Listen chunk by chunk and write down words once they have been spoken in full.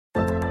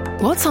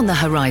What's on the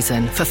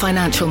horizon for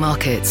financial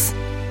markets?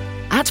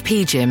 At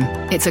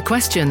PGIM, it's a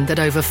question that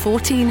over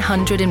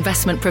 1,400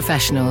 investment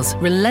professionals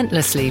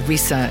relentlessly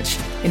research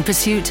in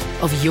pursuit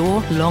of your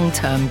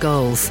long-term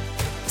goals.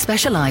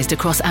 Specialized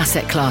across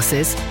asset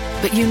classes,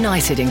 but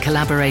united in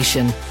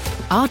collaboration,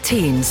 our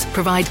teams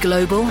provide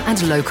global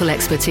and local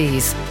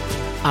expertise.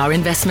 Our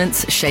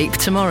investments shape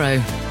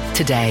tomorrow,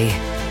 today.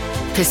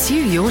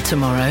 Pursue your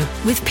tomorrow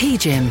with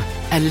PGIM,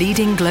 a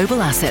leading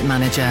global asset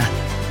manager.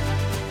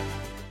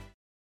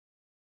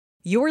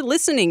 You're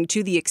listening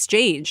to The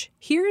Exchange.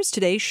 Here's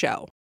today's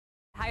show.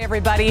 Hi,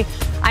 everybody.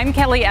 I'm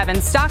Kelly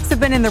Evans. Stocks have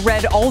been in the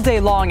red all day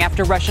long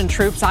after Russian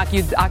troops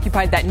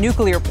occupied that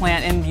nuclear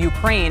plant in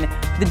Ukraine.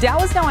 The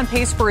Dow is now on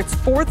pace for its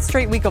fourth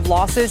straight week of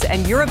losses,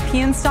 and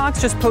European stocks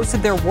just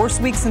posted their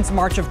worst week since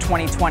March of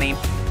 2020.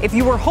 If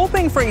you were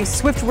hoping for a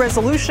swift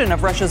resolution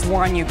of Russia's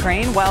war on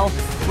Ukraine, well,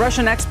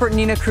 Russian expert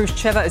Nina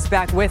Khrushcheva is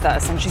back with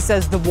us, and she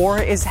says the war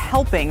is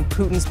helping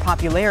Putin's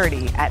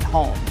popularity at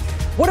home.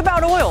 What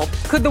about oil?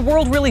 Could the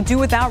world really do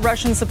without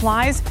Russian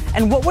supplies?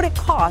 And what would it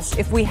cost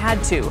if we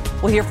had to?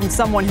 We'll hear from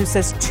someone who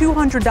says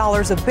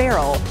 $200 a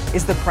barrel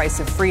is the price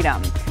of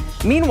freedom.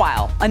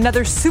 Meanwhile,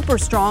 another super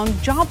strong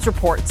jobs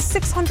report,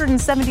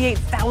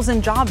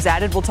 678,000 jobs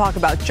added. We'll talk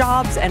about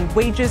jobs and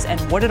wages and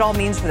what it all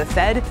means for the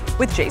Fed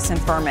with Jason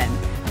Furman.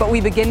 But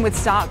we begin with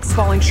stocks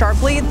falling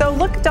sharply, though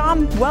look,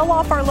 Dom, well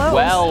off our lows.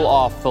 Well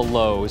off the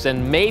lows.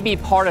 And maybe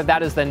part of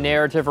that is the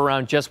narrative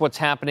around just what's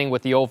happening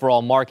with the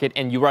overall market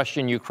and Russia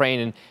and Ukraine.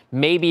 And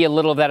maybe a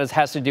little of that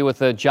has to do with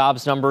the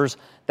jobs numbers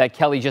that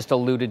Kelly just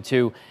alluded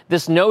to.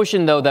 This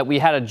notion, though, that we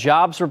had a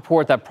jobs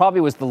report that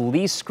probably was the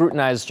least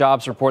scrutinized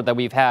jobs report that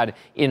we've had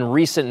in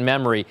recent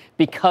memory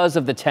because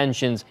of the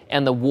tensions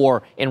and the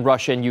war in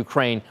Russia and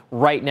Ukraine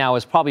right now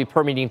is probably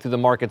permeating through the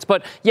markets.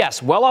 But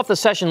yes, well off the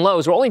session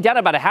lows. We're only down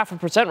about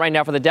 0.5% right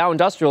now for the Dow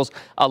Industrials,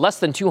 less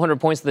than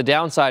 200 points to the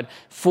downside.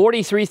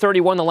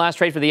 43.31 the last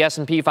trade for the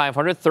S&P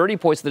 500, 30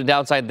 points to the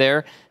downside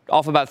there,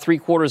 off about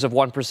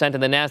 0.75%.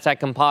 And the NASDAQ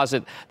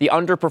Composite, the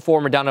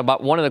underperformer, down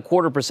about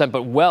 1.25%,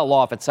 but well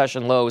off at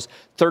session lows.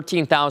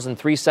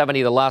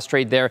 13,370 the last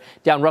trade there,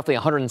 down roughly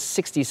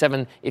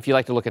 167 if you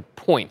like to look at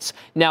points.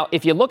 Now,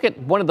 if you look at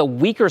one of the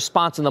weaker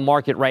spots in the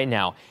market right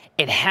now,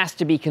 it has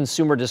to be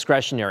consumer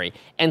discretionary,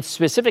 and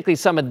specifically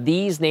some of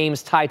these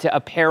names tied to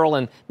apparel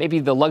and maybe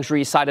the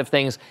luxury side of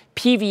things.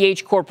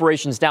 PVH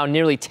Corporation's down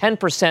nearly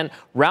 10%,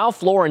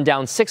 Ralph Lauren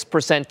down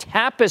 6%,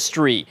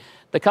 Tapestry,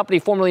 the company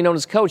formerly known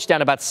as Coach,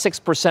 down about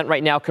 6%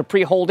 right now.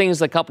 Capri Holdings,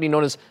 the company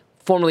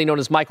formerly known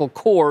as Michael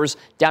Kors,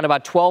 down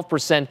about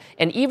 12%.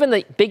 And even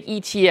the big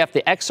ETF,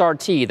 the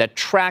XRT, that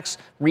tracks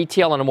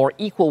retail on a more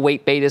equal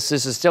weight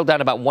basis, is still down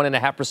about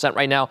 1.5%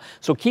 right now.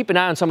 So keep an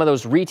eye on some of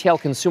those retail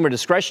consumer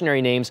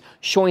discretionary names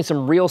showing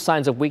some real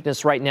signs of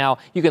weakness right now.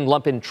 You can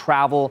lump in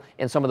travel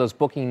and some of those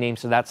booking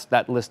names, so that's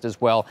that list as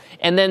well.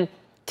 And then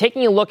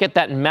taking a look at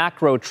that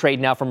macro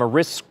trade now from a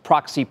risk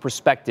proxy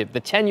perspective,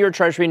 the 10-year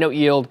Treasury note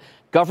yield,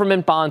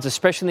 government bonds,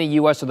 especially in the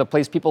U.S., are the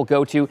place people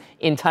go to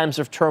in times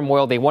of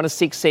turmoil. They want to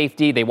seek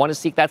safety. They want to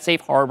seek that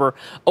safe harbor.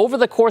 Over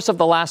the course of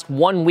the last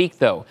 1 week,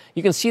 though,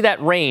 you can see that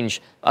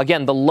range.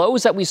 Again, the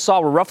lows that we saw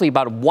were roughly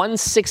about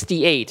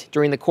 168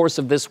 during the course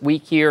of this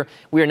week here.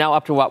 We are now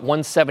up to about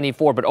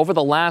 174. But over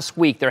the last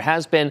week, there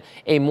has been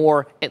a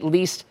more, at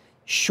least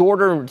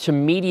shorter to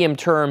medium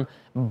term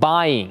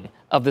buying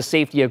of the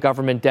safety of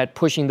government debt,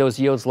 pushing those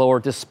yields lower,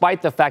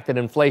 despite the fact that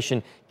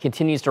inflation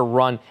continues to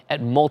run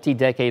at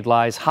multi-decade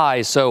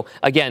highs. So,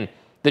 again,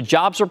 the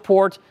jobs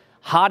report,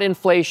 hot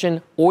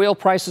inflation, oil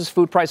prices,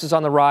 food prices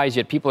on the rise,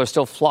 yet people are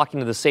still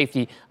flocking to the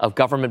safety of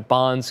government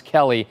bonds.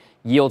 Kelly,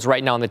 yields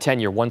right now on the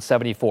 10-year,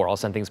 174. I'll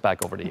send things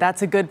back over to you.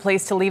 That's a good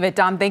place to leave it,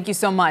 Dom. Thank you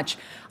so much.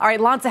 All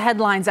right, lots of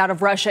headlines out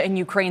of Russia and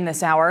Ukraine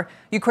this hour.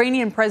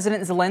 Ukrainian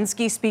President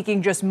Zelensky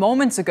speaking just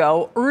moments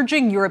ago,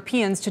 urging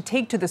Europeans to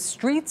take to the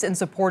streets in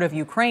support of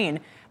Ukraine.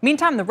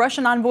 Meantime, the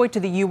Russian envoy to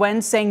the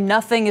UN saying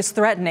nothing is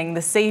threatening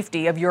the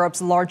safety of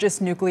Europe's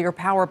largest nuclear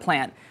power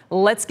plant.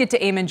 Let's get to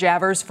Eamon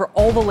Javers for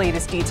all the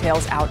latest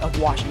details out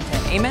of Washington.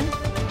 Eamon?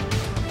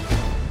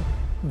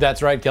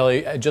 That's right,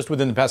 Kelly. Just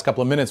within the past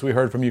couple of minutes, we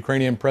heard from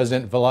Ukrainian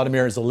President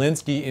Volodymyr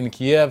Zelensky in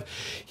Kiev.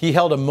 He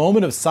held a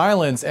moment of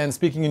silence, and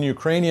speaking in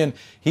Ukrainian,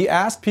 he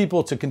asked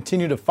people to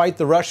continue to fight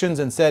the Russians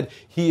and said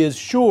he is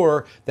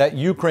sure that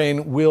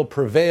Ukraine will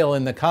prevail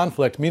in the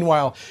conflict.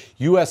 Meanwhile,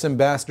 U.S.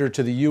 Ambassador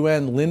to the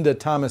UN, Linda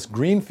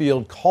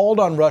Thomas-Greenfield, called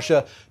on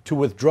Russia to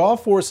withdraw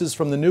forces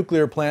from the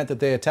nuclear plant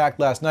that they attacked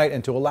last night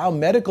and to allow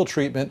medical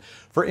treatment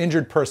for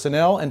injured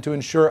personnel and to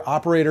ensure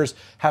operators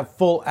have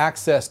full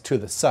access to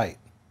the site.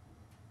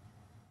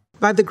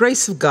 By the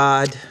grace of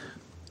God,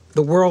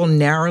 the world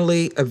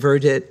narrowly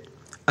averted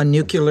a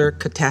nuclear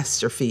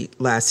catastrophe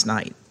last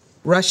night.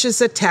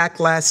 Russia's attack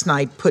last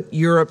night put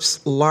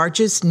Europe's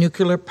largest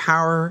nuclear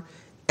power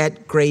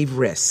at grave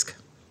risk.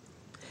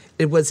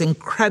 It was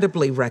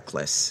incredibly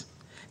reckless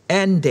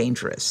and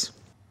dangerous.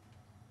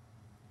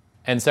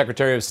 And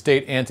Secretary of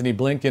State Antony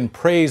Blinken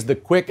praised the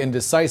quick and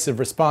decisive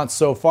response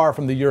so far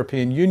from the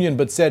European Union,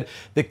 but said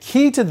the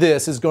key to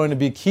this is going to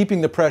be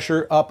keeping the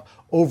pressure up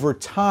over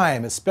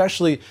time,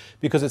 especially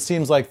because it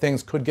seems like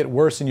things could get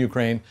worse in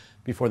Ukraine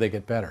before they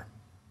get better.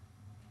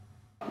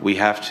 We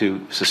have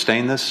to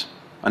sustain this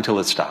until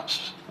it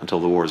stops, until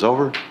the war is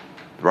over,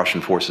 the Russian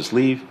forces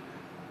leave,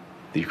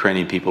 the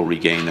Ukrainian people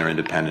regain their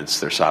independence,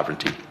 their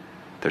sovereignty,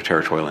 their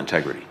territorial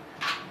integrity.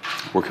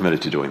 We're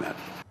committed to doing that.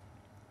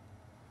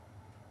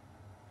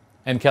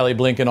 And Kelly,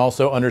 Blinken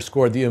also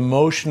underscored the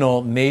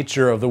emotional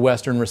nature of the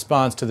Western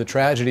response to the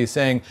tragedy,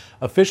 saying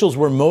officials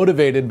were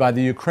motivated by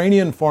the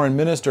Ukrainian foreign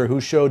minister who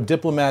showed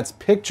diplomats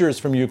pictures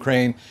from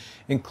Ukraine,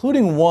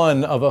 including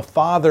one of a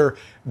father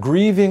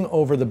grieving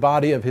over the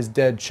body of his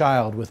dead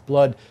child with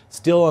blood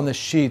still on the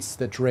sheets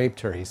that draped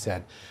her, he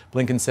said.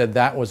 Blinken said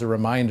that was a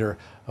reminder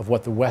of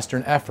what the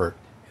Western effort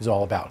is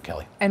all about,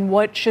 Kelly. And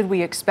what should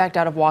we expect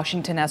out of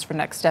Washington as for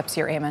next steps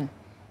here, Eamon?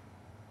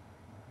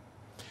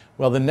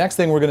 Well, the next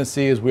thing we're going to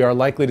see is we are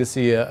likely to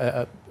see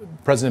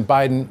President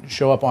Biden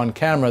show up on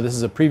camera. This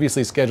is a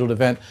previously scheduled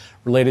event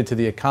related to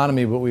the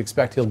economy, but we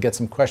expect he'll get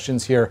some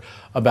questions here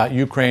about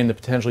Ukraine, the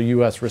potential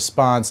U.S.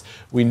 response.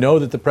 We know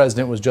that the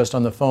president was just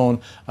on the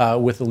phone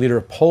with the leader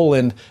of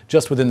Poland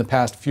just within the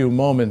past few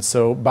moments.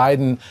 So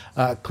Biden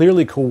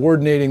clearly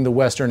coordinating the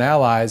Western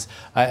allies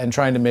and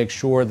trying to make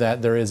sure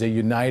that there is a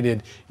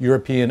united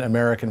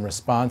European-American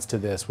response to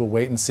this. We'll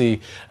wait and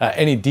see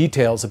any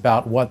details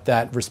about what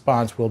that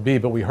response will be.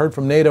 But we heard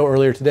from NATO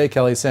earlier today,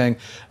 Kelly, saying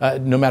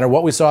no matter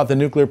what we saw at the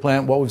nuclear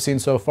plant, what we've seen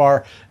so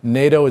far,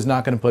 NATO is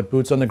not going to put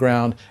boots on the ground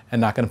and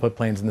not going to put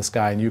planes in the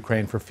sky in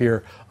Ukraine for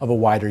fear of a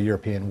wider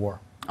European war.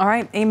 All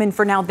right, Eamon,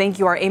 for now, thank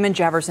you. Our Eamon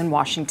Javers in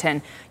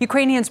Washington.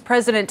 Ukrainian's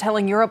president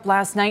telling Europe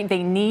last night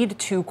they need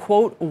to,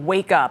 quote,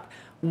 wake up.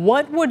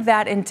 What would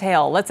that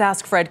entail? Let's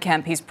ask Fred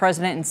Kemp. He's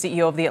president and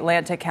CEO of the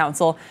Atlantic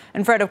Council.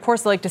 And Fred, of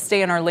course, I like to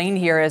stay in our lane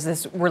here as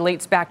this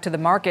relates back to the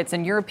markets.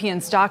 And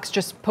European stocks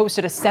just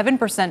posted a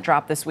 7%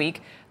 drop this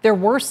week. They're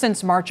worse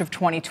since March of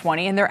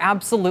 2020, and they're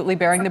absolutely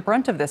bearing the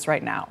brunt of this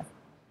right now.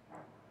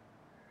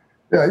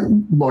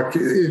 Look,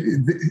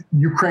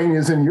 Ukraine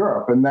is in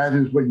Europe, and that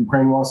is what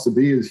Ukraine wants to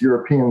be, is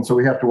European. So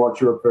we have to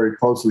watch Europe very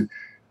closely.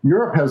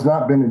 Europe has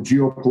not been a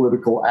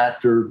geopolitical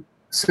actor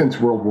since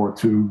World War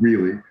II,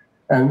 really.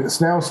 And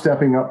it's now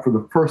stepping up for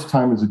the first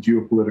time as a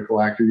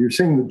geopolitical actor. You're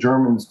seeing the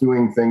Germans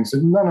doing things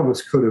that none of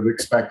us could have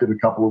expected a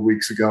couple of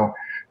weeks ago.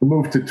 The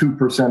move to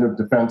 2% of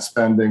defense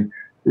spending,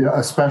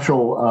 a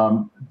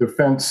special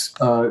defense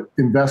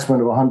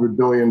investment of $100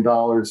 billion,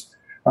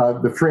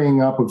 the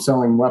freeing up of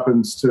selling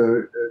weapons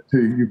to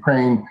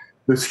Ukraine,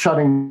 the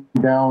shutting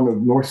down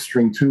of Nord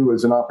Stream 2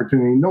 as an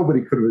opportunity.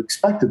 Nobody could have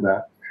expected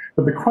that.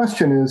 But the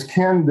question is,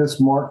 can this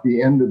mark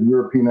the end of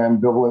European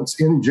ambivalence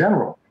in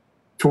general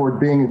toward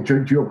being a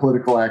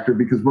geopolitical actor?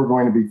 Because we're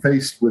going to be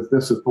faced with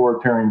this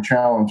authoritarian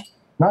challenge,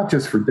 not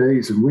just for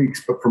days and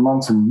weeks, but for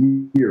months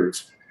and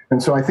years.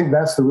 And so I think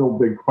that's the real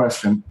big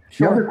question.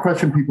 Sure. The other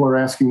question people are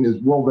asking is,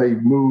 will they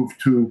move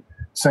to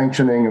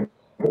sanctioning of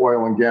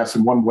oil and gas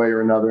in one way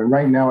or another? And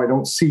right now, I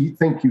don't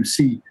think you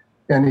see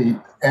any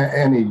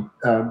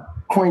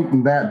point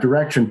in that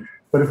direction.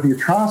 But if the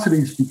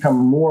atrocities become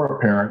more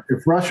apparent,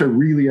 if Russia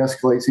really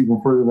escalates even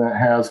further than it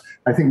has,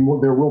 I think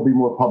there will be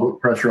more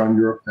public pressure on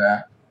Europe to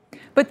act.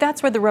 But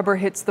that's where the rubber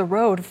hits the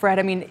road, Fred.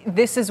 I mean,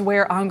 this is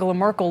where Angela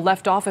Merkel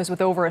left office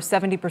with over a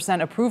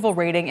 70% approval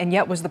rating, and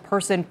yet was the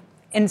person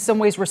in some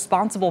ways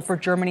responsible for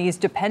Germany's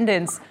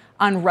dependence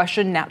on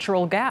Russian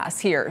natural gas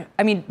here.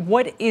 I mean,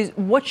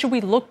 what should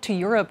we look to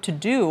Europe to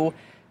do,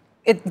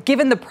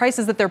 given the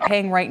prices that they're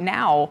paying right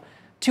now,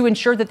 to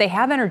ensure that they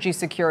have energy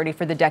security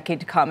for the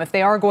decade to come if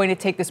they are going to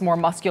take this more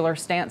muscular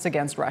stance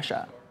against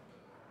Russia?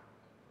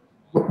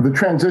 The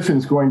transition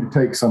is going to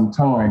take some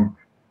time.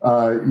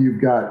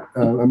 You've got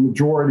a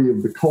majority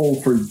of the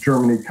coal for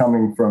Germany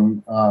coming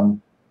from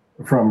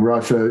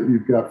Russia.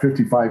 You've got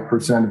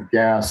 55% of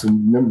gas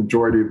and the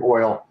majority of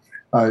oil.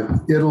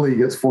 Italy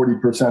gets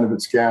 40% of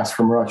its gas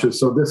from Russia.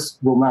 So this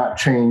will not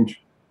change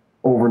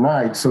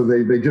overnight. So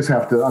they just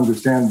have to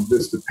understand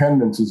this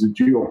dependence is a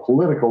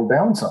geopolitical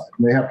downside,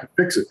 and they have to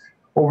fix it.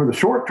 Over the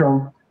short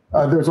term,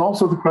 there's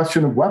also the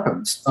question of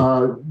weapons.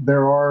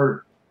 There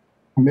are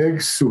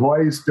MiGs,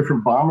 Suhois,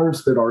 different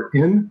bombers that are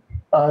in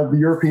the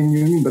European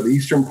Union, but the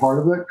eastern part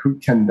of it,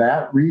 can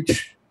that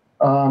reach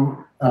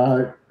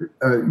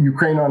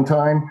Ukraine on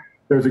time?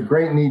 There's a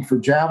great need for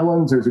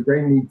javelins. There's a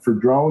great need for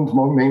drones.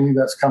 Mainly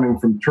that's coming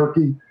from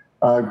Turkey.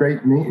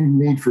 Great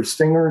need for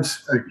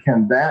Stingers.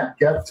 Can that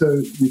get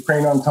to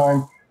Ukraine on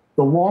time?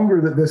 The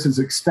longer that this is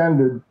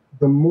extended,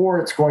 the more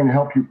it's going to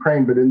help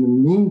Ukraine. But in the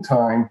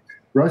meantime,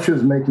 Russia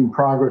is making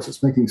progress.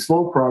 It's making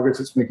slow progress.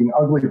 It's making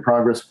ugly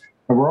progress.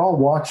 And we're all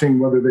watching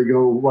whether they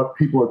go what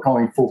people are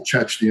calling full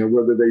Chechnya,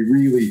 whether they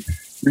really,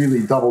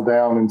 really double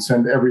down and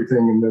send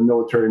everything in their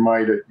military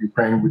might at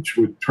Ukraine, which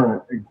would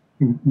turn it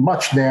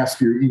much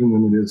nastier even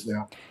than it is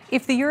now.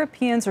 If the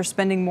Europeans are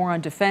spending more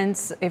on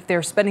defense, if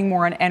they're spending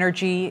more on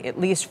energy, at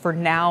least for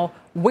now,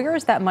 Where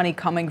is that money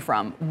coming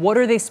from? What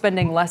are they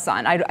spending less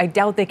on? I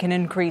doubt they can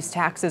increase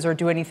taxes or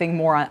do anything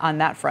more on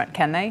that front,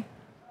 can they?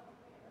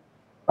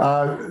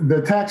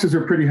 The taxes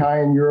are pretty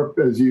high in Europe.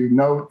 As you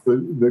note,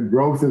 the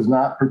growth is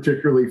not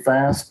particularly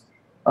fast.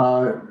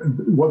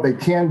 What they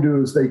can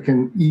do is they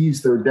can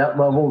ease their debt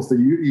levels. The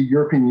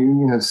European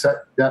Union has set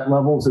debt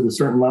levels at a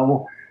certain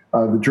level.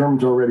 The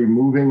Germans are already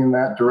moving in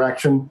that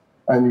direction.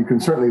 And you can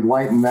certainly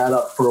lighten that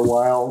up for a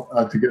while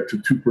to get to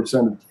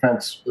 2% of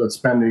defense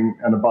spending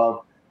and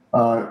above.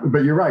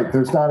 But you're right.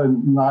 There's not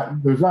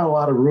a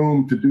lot of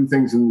room to do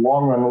things in the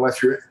long run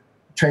unless you're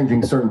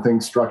changing certain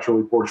things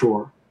structurally, for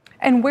sure.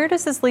 And where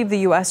does this leave the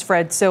U.S.,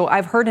 Fred? So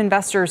I've heard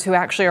investors who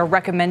actually are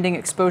recommending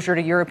exposure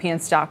to European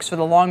stocks for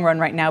the long run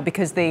right now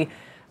because they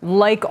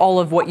like all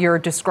of what you're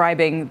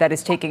describing that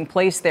is taking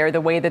place there, the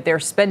way that they're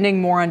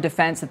spending more on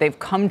defense, that they've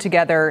come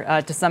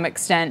together to some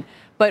extent.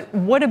 But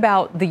what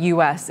about the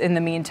U.S. in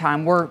the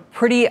meantime? We're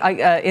pretty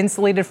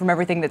insulated from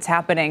everything that's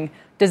happening.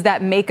 Does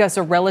that make us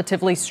a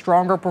relatively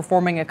stronger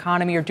performing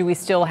economy, or do we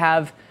still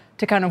have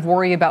to kind of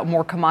worry about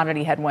more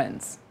commodity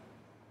headwinds?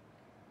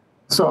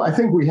 So I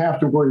think we have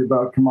to worry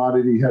about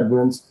commodity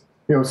headwinds.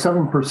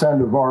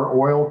 7% of our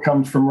oil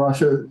comes from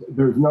Russia.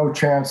 There's no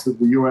chance that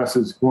the U.S.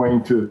 is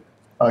going to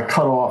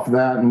cut off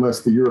that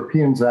unless the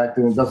Europeans act,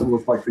 and it doesn't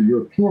look like the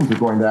Europeans are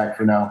going to act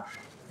for now.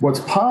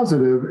 What's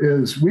positive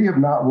is we have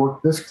not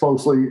worked this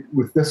closely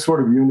with this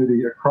sort of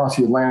unity across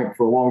the Atlantic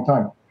for a long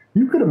time.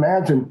 You could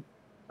imagine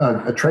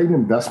a trade and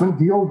investment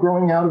deal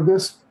growing out of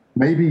this,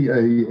 maybe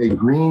a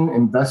green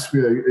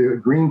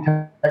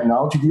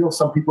technology deal.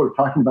 Some people are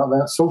talking about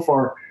that. So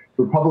far,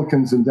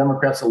 Republicans and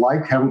Democrats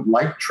alike haven't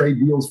liked trade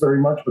deals very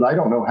much, but I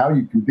don't know how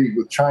you compete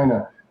with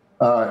China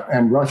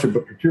and Russia,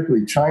 but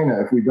particularly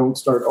China, if we don't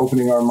start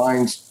opening our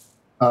minds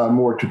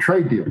more to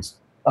trade deals.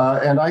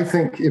 And I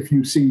think if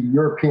you see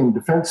European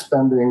defense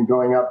spending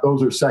going up,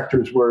 those are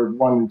sectors where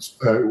one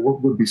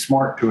would be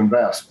smart to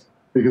invest,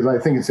 because I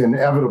think it's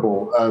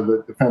inevitable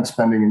that defense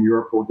spending in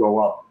Europe will go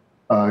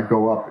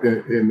up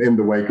in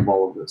the wake of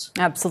all of this.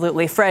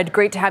 Absolutely. Fred,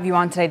 great to have you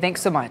on today.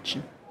 Thanks so much.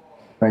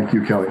 Thank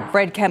you, Kelly.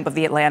 Fred Kemp of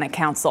the Atlantic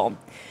Council.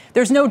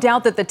 There's no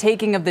doubt that the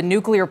taking of the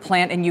nuclear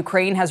plant in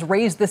Ukraine has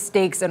raised the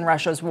stakes in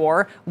Russia's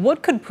war.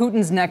 What could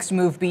Putin's next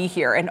move be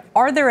here? And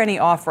are there any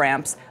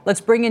off-ramps? Let's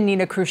bring in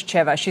Nina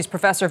Khrushcheva. She's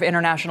professor of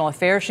international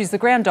affairs. She's the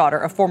granddaughter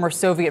of former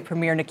Soviet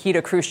Premier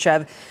Nikita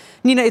Khrushchev.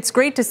 Nina, it's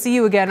great to see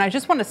you again. I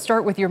just want to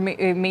start with your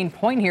main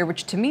point here,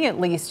 which to me at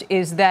least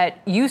is that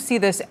you see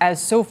this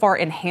as so far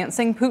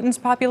enhancing Putin's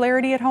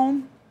popularity at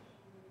home.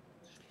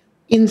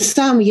 In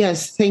some,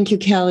 yes. Thank you,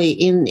 Kelly.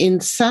 In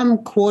some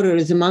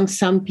quarters, among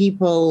some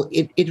people,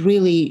 it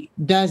really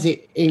does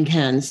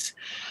enhance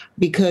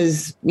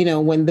because,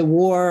 when the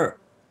war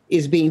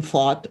is being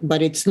fought,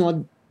 but it's not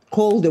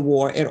called a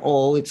war at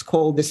all. It's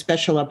called the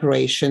special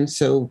operation.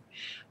 So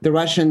the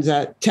Russians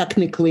are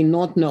technically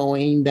not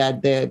knowing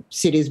that the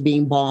city is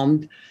being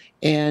bombed,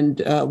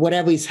 and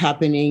whatever is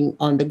happening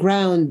on the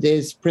ground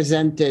is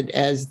presented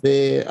as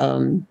the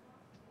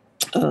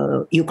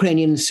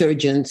Ukrainian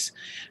insurgents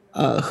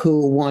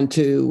who want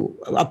to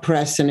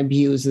oppress and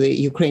abuse the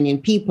Ukrainian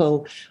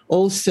people.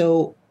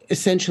 Also,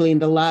 essentially in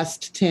the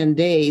last 10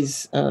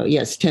 days,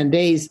 10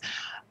 days,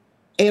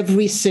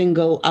 every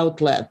single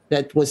outlet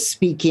that was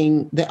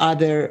speaking the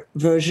other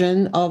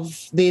version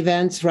of the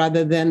events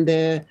rather than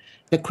the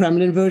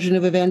Kremlin version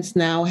of events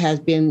now has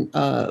been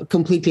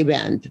completely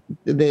banned.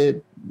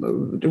 The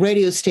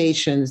radio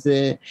stations,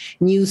 the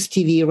News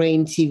TV,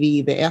 Rain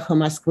TV, the Echo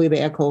Moskvy,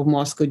 the Echo of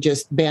Moscow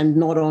just banned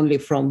not only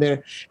from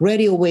their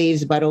radio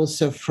waves, but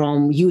also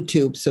from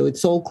YouTube. So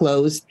it's all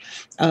closed.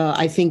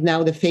 I think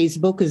now the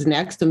Facebook is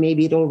next, or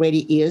maybe it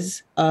already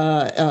is,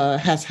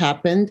 has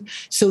happened.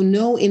 So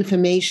no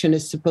information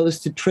is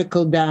supposed to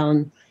trickle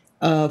down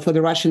for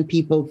the Russian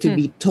people to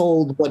be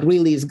told what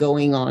really is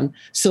going on.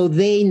 So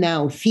they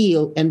now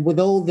feel, and with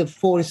all the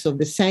force of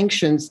the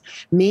sanctions,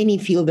 many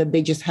feel that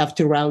they just have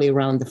to rally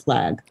around the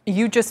flag.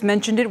 You just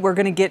mentioned it. We're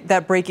going to get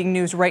that breaking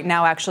news right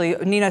now, actually.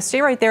 Nina,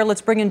 stay right there. Let's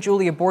bring in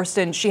Julia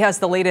Borston. She has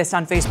the latest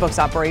on Facebook's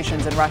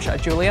operations in Russia.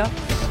 Julia?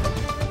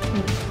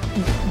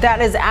 That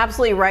is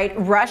absolutely right.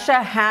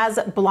 Russia has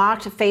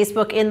blocked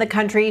Facebook in the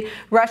country.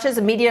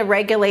 Russia's media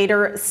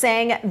regulator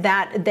saying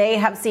that they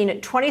have seen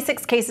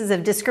 26 cases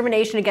of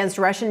discrimination against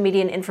Russian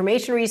media and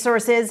information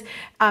resources,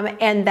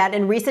 and that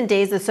in recent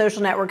days, the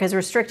social network has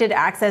restricted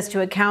access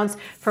to accounts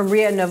from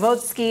RIA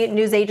Novosti,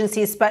 news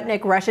agency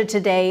Sputnik, Russia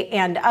Today,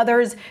 and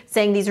others,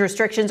 saying these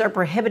restrictions are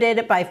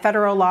prohibited by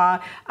federal law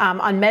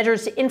on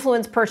measures to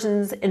influence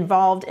persons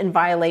involved in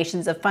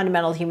violations of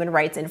fundamental human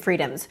rights and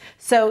freedoms.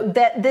 So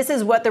this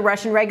is what the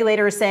Russian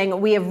regulator is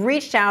saying. We have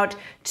reached out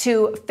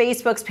to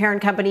Facebook's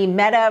parent company,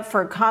 Meta,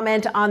 for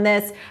comment on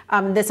this.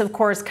 This, of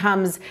course,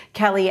 comes,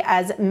 Kelly,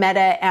 as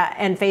Meta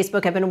and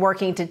Facebook have been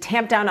working to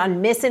tamp down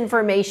on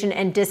misinformation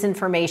and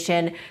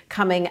disinformation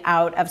coming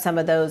out of some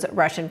of those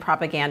Russian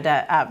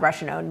propaganda,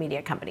 Russian-owned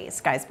media companies.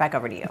 Guys, back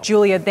over to you.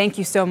 Julia, thank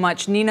you so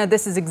much. Nina,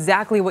 this is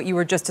exactly what you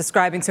were just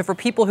describing. So for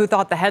people who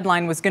thought the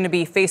headline was going to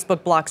be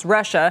Facebook blocks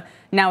Russia,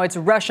 now it's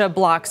Russia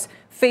blocks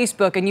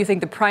Facebook, and you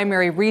think the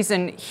primary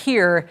reason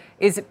here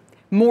is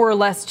more or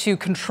less to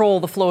control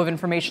the flow of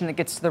information that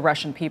gets to the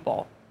Russian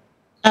people.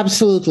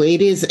 Absolutely.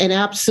 It is an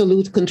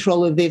absolute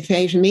control of the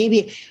information.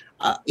 Maybe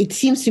it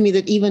seems to me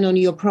that even on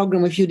your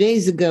program a few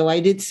days ago, I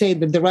did say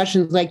that the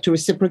Russians like to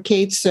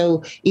reciprocate.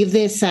 So if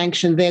they're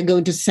sanctioned, they're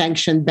going to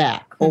sanction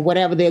back, or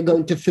whatever they're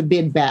going to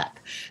forbid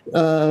back.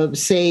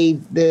 Say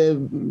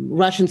the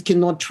Russians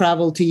cannot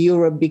travel to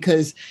Europe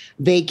because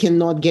they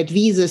cannot get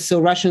visas. So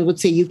Russians would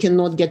say you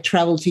cannot get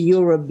travel to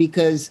Europe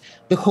because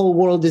the whole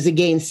world is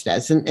against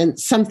us, and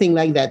something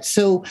like that.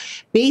 So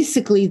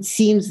basically, it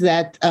seems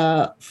that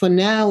for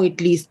now,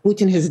 at least,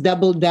 Putin has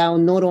doubled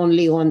down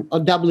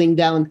doubling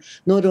down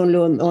not only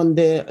on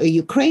the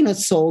Ukraine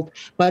assault,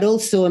 but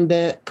also on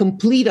the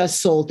complete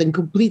assault and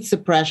complete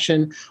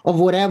suppression of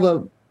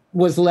whatever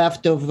was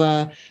left of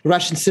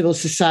Russian civil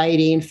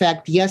society. In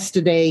fact,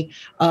 yesterday,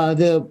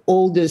 the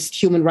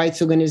oldest human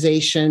rights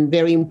organization,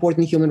 very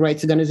important human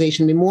rights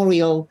organization,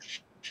 Memorial,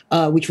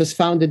 which was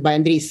founded by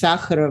Andrei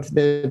Sakharov,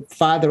 the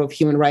father of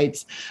human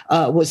rights,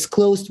 was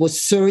closed, was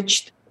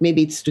searched.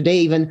 Maybe it's today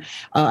even,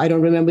 I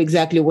don't remember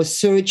exactly, was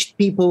searched.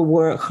 People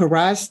were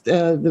harassed,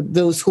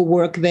 those who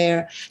work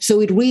there.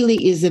 So it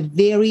really is a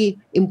very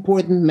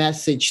important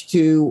message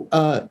to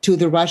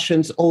the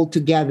Russians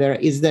altogether,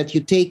 is that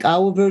you take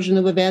our version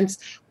of events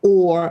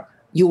or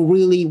you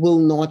really will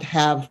not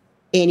have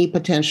any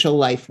potential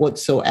life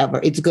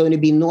whatsoever. It's going to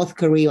be North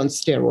Korea on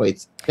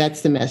steroids.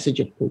 That's the message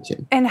of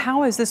Putin. And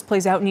how, as this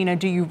plays out, Nina,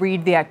 do you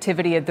read the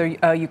activity at the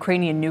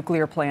Ukrainian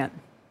nuclear plant?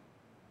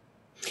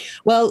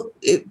 Well,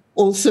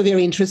 also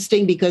very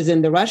interesting, because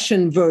in the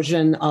Russian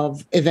version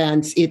of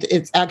events,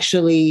 it's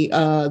actually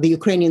the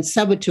Ukrainian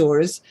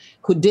saboteurs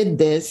who did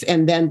this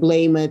and then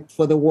blame it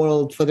for the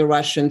world, for the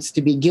Russians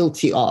to be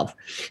guilty of.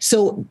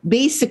 So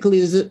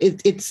basically,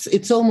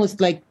 it's almost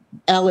like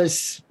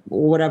Alice,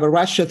 or whatever,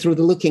 Russia through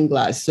the looking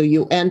glass. So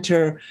you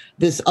enter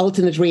this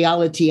alternate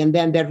reality, and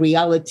then that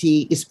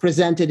reality is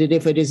presented as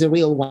if it is a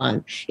real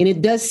one. And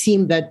it does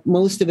seem that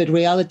most of it,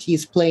 reality,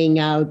 is playing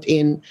out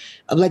in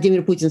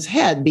Vladimir Putin's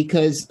head,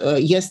 because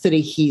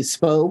yesterday he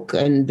spoke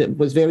and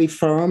was very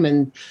firm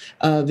and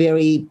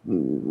very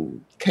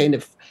kind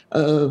of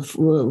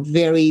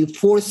very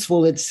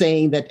forceful at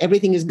saying that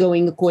everything is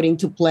going according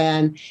to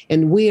plan,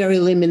 and we are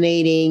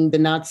eliminating the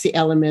Nazi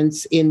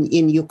elements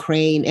in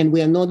Ukraine, and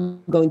we are not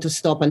going to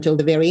stop until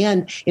the very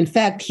end. In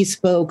fact, he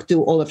spoke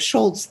to Olaf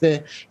Scholz,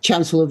 the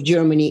Chancellor of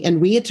Germany,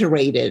 and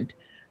reiterated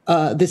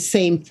the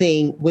same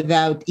thing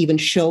without even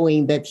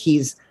showing that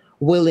he's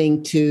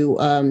willing to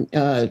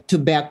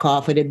back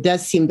off. And it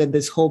does seem that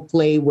this whole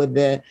play with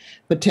the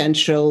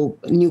potential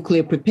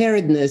nuclear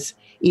preparedness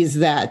is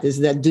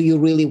that do you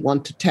really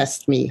want to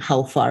test me,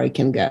 how far I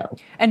can go?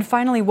 And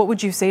finally, what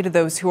would you say to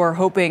those who are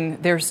hoping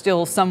there's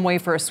still some way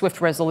for a swift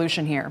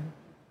resolution here?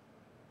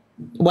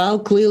 Well,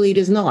 clearly it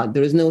is not.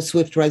 There is no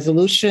swift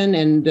resolution.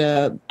 And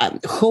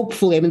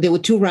hopefully, there were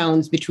 2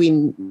 rounds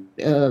between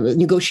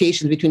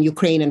negotiations between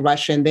Ukraine and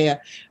Russia, and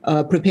they're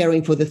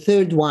preparing for the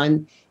 3rd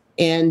one.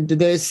 And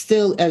there's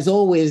still, as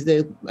always,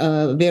 the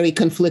very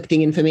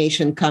conflicting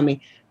information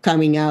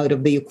coming out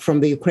of from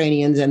the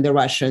Ukrainians and the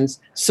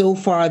Russians. So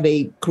far,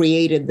 they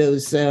created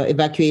those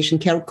evacuation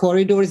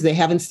corridors. They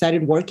haven't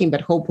started working, but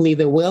hopefully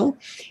they will.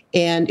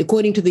 And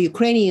according to the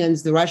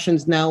Ukrainians, the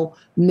Russians now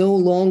no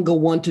longer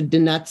want to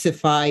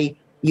denazify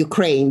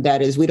Ukraine.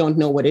 That is, we don't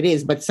know what it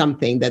is, but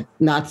something that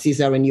Nazis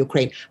are in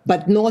Ukraine,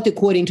 but not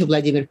according to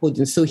Vladimir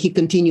Putin. So he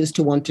continues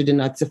to want to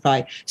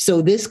denazify.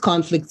 So this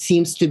conflict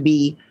seems to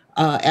be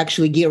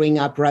actually gearing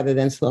up rather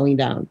than slowing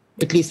down,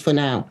 at least for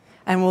now.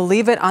 And we'll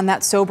leave it on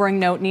that sobering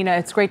note. Nina,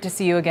 it's great to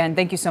see you again.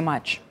 Thank you so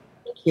much.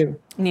 Thank you.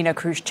 Nina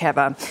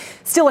Khrushcheva.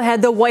 Still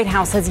ahead, the White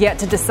House has yet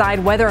to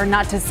decide whether or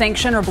not to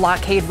sanction or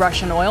blockade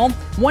Russian oil.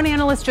 One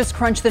analyst just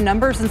crunched the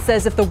numbers and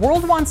says if the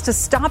world wants to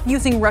stop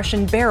using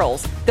Russian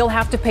barrels, they'll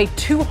have to pay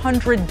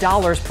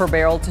 $200 per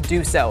barrel to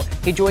do so.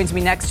 He joins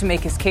me next to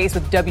make his case,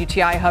 with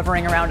WTI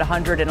hovering around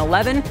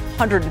 111,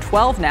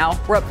 112 now.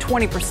 We're up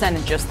 20%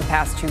 in just the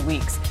past 2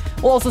 weeks.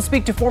 We'll also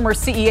speak to former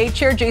CEA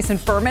Chair Jason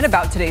Furman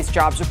about today's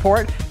jobs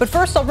report. But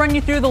first, I'll run you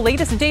through the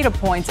latest data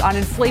points on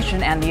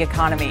inflation and the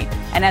economy.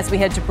 And as we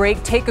head to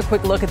break, take a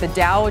quick look at the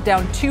Dow,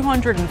 down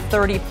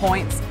 230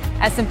 points,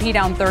 S&P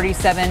down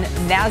 37,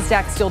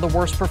 NASDAQ still the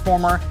worst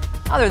performer.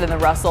 Other than the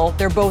Russell,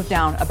 they're both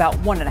down about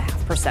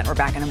 1.5%. We're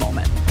back in a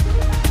moment.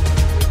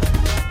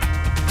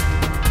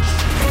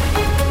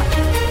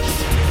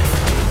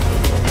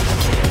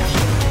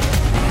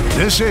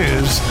 This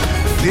is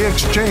The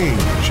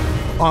Exchange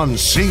on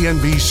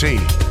CNBC.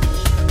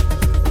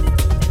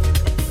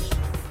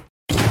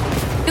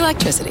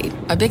 Electricity,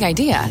 a big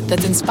idea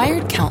that's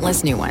inspired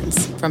countless new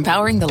ones. From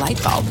powering the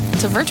light bulb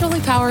to virtually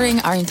powering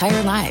our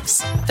entire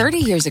lives. 30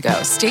 years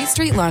ago, State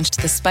Street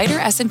launched the Spider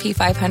S&P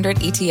 500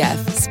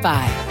 ETF,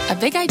 SPY. A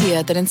big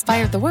idea that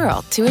inspired the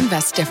world to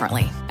invest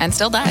differently. And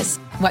still does.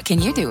 What can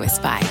you do with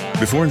SPY?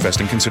 Before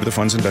investing, consider the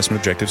fund's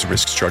investment objectives,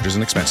 risks, charges,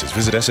 and expenses.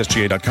 Visit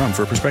ssga.com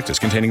for a prospectus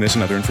containing this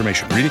and other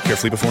information. Read it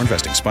carefully before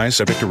investing. SPY is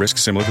subject to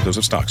risks similar to those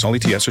of stocks. All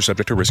ETFs are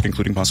subject to risk,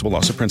 including possible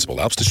loss of principal.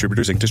 Alps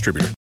Distributors, Inc.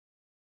 Distributor.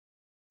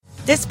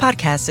 This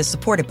podcast is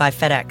supported by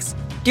FedEx.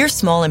 Dear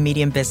small and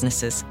medium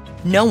businesses,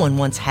 no one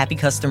wants happy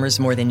customers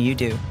more than you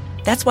do.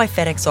 That's why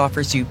FedEx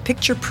offers you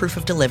picture proof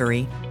of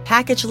delivery,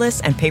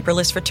 packageless and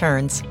paperless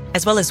returns,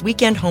 as well as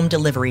weekend home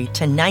delivery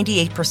to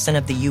 98%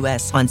 of the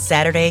U.S. on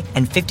Saturday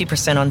and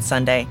 50% on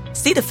Sunday.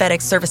 See the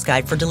FedEx service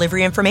guide for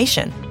delivery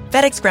information.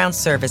 FedEx Ground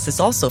service is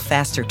also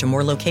faster to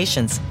more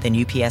locations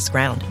than UPS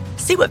Ground.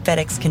 See what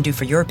FedEx can do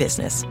for your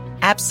business.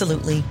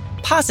 Absolutely,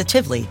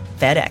 positively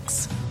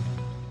FedEx.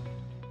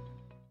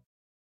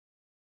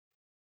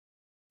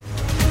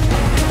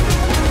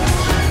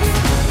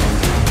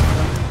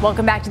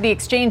 Welcome back to The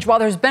Exchange. While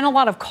there's been a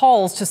lot of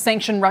calls to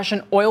sanction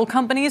Russian oil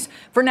companies,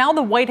 for now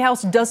the White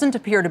House doesn't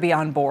appear to be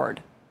on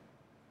board.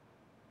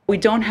 We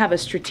don't have a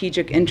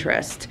strategic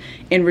interest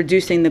in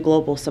reducing the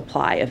global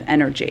supply of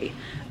energy.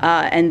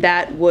 And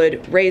that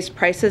would raise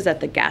prices at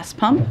the gas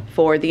pump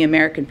for the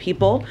American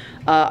people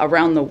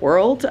around the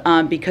world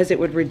because it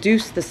would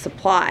reduce the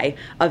supply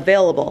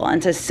available. And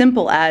it's as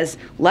simple as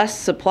less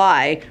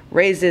supply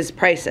raises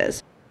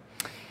prices.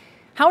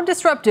 How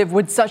disruptive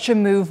would such a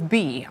move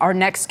be? Our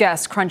next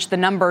guest crunched the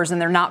numbers, and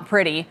they're not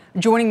pretty.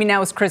 Joining me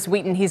now is Chris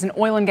Wheaton. He's an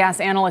oil and gas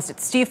analyst at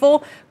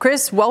Stifel.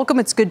 Chris, welcome.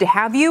 It's good to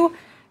have you.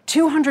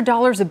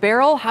 $200 a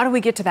barrel. How do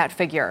we get to that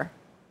figure?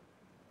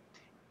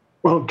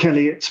 Well,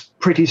 Kelly, it's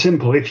pretty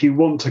simple. If you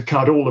want to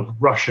cut all of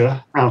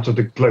Russia out of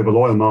the global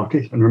oil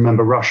market, and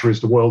remember, Russia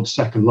is the world's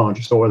second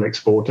largest oil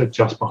exporter,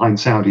 just behind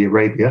Saudi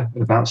Arabia,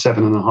 at about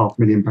 7.5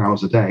 million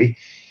barrels a day,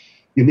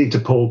 you need to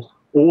pull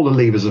all the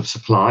levers of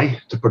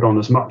supply to put on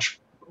as much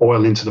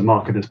oil into the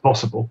market as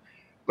possible.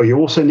 But you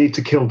also need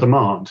to kill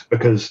demand,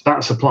 because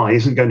that supply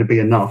isn't going to be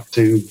enough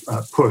to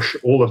push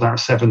all of that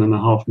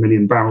 7.5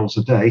 million barrels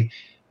a day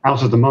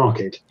out of the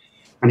market.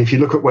 And if you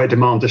look at where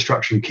demand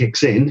destruction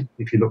kicks in,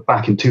 if you look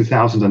back in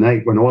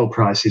 2008, when oil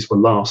prices were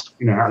last,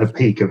 at a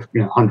peak of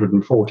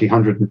 $140,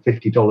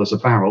 $150 a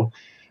barrel,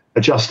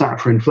 adjust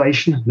that for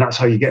inflation, and that's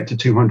how you get to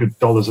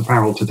 $200 a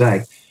barrel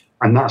today.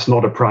 And that's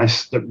not a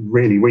price that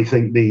really we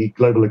think the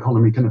global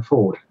economy can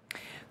afford.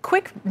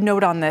 Quick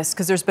note on this,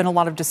 because there's been a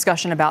lot of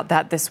discussion about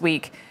that this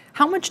week.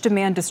 How much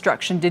demand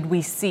destruction did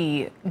we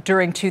see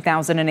during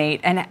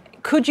 2008? And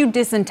could you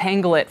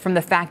disentangle it from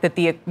the fact that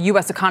the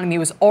U.S. economy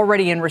was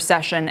already in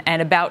recession and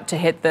about to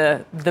hit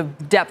the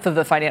depth of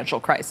the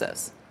financial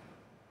crisis?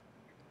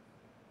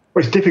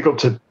 Well, it's difficult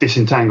to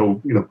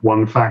disentangle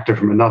one factor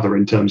from another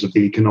in terms of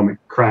the economic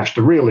crash.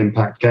 The real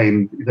impact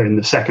came in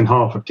the second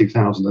half of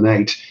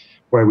 2008,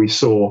 where we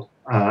saw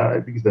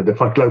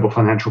the global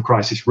financial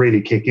crisis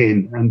really kick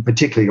in, and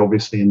particularly,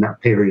 obviously, in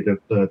that period of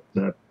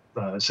the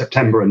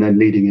September and then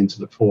leading into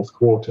the fourth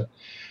quarter.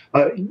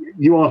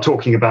 You are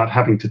talking about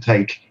having to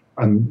take,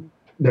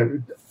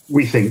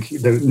 we think,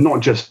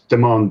 not just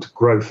demand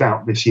growth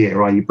out this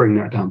year, i.e. bring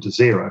that down to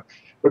zero,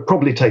 but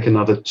probably take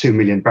another 2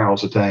 million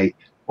barrels a day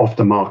off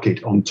the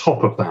market on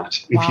top of that,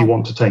 if you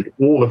want to take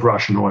all of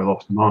Russian oil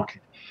off the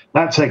market.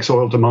 That takes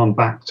oil demand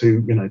back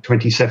to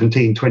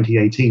 2017,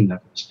 2018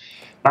 levels.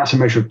 That's a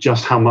measure of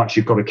just how much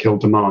you've got to kill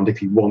demand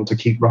if you want to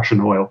keep Russian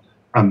oil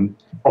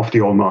off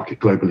the oil market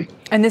globally.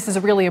 And this is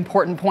a really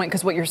important point,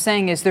 because what you're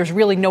saying is there's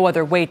really no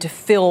other way to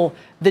fill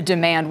the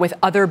demand with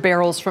other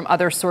barrels from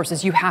other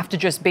sources. You have to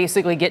just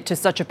basically get to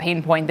such a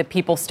pain point that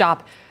people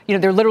stop.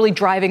 They're literally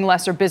driving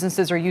less, or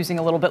businesses are using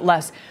a little bit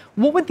less.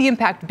 What would the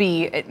impact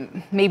be?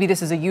 Maybe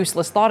this is a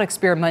useless thought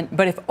experiment,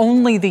 but if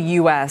only the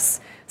U.S.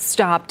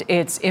 stopped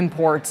its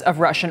imports of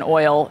Russian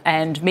oil,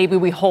 and maybe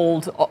we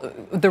hold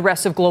the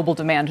rest of global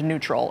demand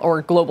neutral,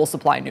 or global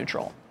supply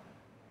neutral?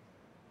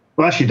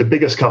 Well, actually, the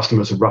biggest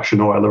customers of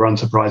Russian oil are,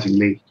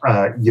 unsurprisingly,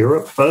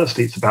 Europe first.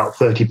 It's about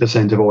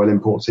 30% of oil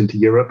imports into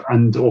Europe,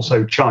 and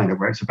also China,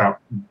 where it's about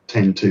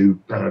 10 to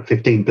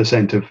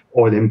 15% of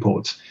oil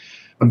imports.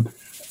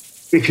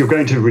 If you're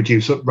going to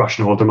reduce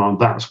Russian oil demand,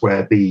 that's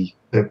where the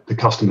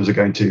customers are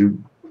going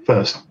to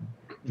first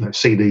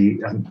see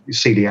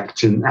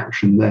the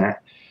action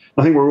there.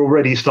 I think we're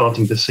already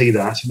starting to see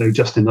that.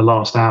 Just in the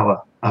last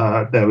hour,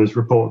 there was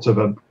reports of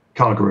a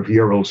cargo of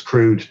Urals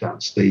crude,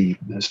 that's the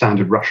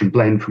standard Russian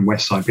blend from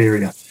West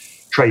Siberia,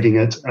 trading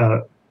at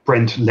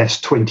Brent less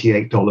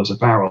 $28 a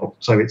barrel.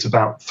 So it's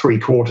about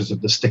 3/4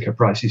 of the sticker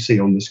price you see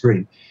on the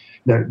screen.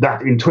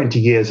 That in 20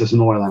 years as an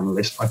oil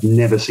analyst, I've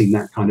never seen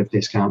that kind of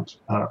discount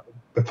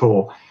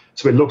before.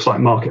 So it looks like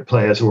market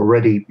players are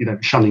already,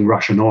 shunning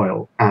Russian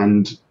oil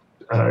and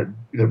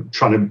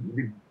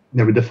trying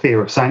to, with the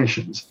fear of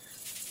sanctions,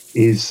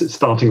 is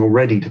starting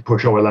already to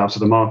push oil out of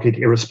the market,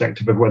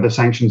 irrespective of whether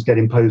sanctions get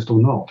imposed or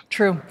not.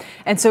 True.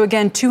 And so,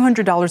 again,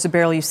 $200 a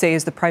barrel, you say,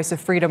 is the price of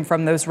freedom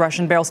from those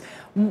Russian barrels.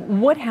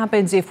 What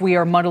happens if we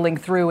are muddling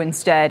through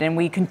instead and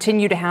we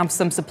continue to have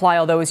some supply,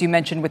 although, as you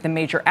mentioned, with the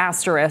major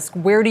asterisk?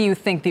 Where do you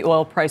think the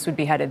oil price would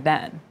be headed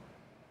then?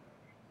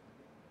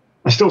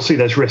 I still see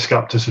there's risk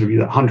up to sort of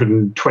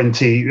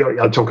 120.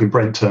 I'm talking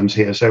Brent terms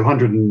here, so say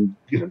 $130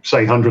 to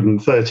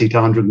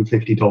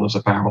 $150 a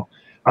barrel.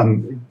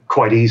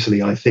 Quite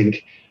easily, I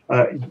think.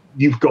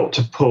 You've got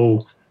to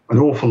pull an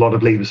awful lot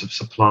of levers of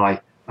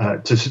supply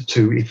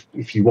to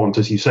if you want,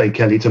 as you say,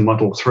 Kelly, to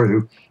muddle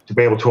through, to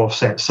be able to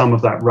offset some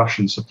of that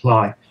Russian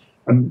supply.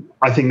 And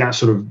I think that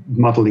sort of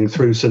muddling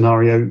through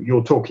scenario,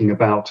 you're talking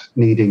about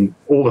needing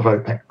all of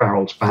OPEC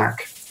barrels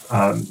back,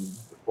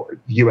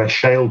 US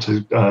shale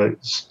to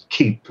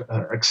keep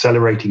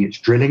accelerating its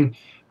drilling.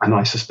 And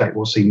I suspect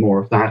we'll see more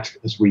of that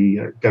as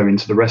we go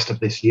into the rest of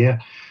this year.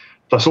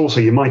 Plus, also,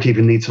 you might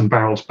even need some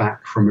barrels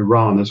back from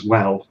Iran as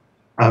well,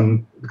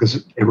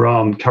 because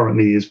Iran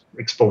currently is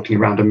exporting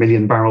around 1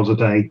 million barrels a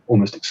day,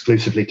 almost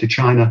exclusively to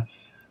China.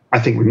 I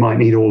think we might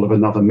need all of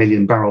another 1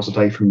 million barrels a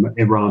day from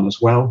Iran as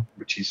well,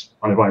 which is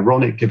kind of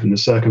ironic given the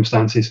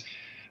circumstances.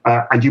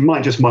 And you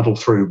might just muddle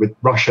through with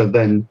Russia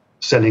then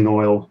selling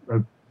oil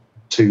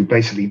to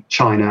basically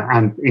China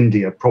and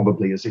India,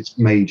 probably as its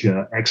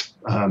major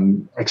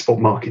export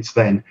markets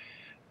then.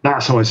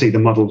 That's how I see the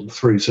muddle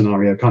through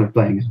scenario kind of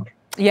playing out.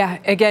 Yeah,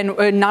 again,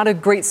 not a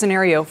great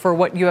scenario for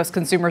what U.S.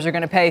 consumers are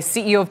going to pay.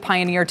 CEO of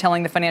Pioneer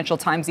telling the Financial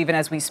Times, even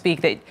as we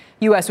speak, that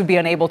U.S. would be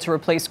unable to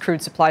replace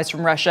crude supplies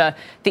from Russia.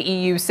 The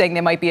EU saying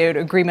there might be an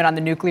agreement on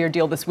the nuclear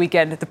deal this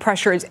weekend. The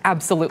pressure is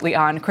absolutely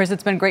on. Chris,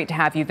 it's been great to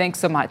have you. Thanks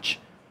so much.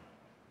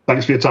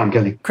 Thanks for your time,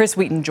 Kelly. Chris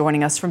Wheaton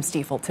joining us from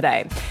Stifel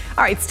today.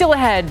 All right, still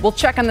ahead, we'll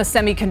check on the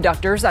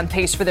semiconductors on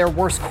pace for their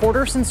worst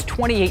quarter since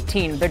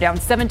 2018. They're down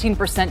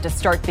 17% to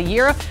start the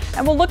year.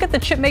 And we'll look at the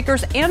chip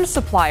makers and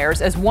suppliers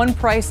as one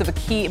price of a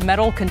key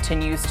metal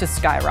continues to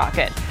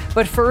skyrocket.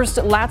 But first,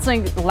 last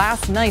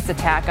night's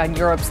attack on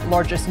Europe's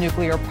largest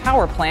nuclear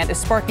power plant is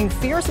sparking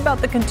fears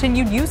about the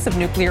continued use of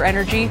nuclear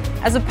energy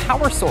as a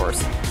power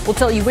source. We'll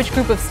tell you which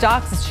group of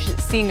stocks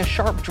is seeing a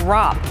sharp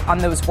drop on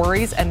those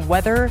worries and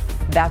whether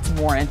that's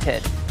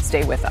warranted.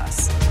 Stay with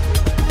us.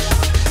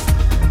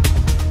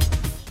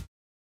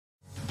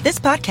 This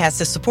podcast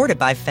is supported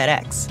by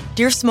FedEx.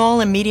 Dear small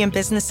and medium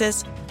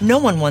businesses, no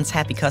one wants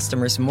happy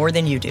customers more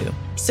than you do.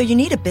 So you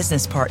need a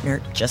business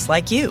partner just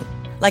like you.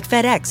 Like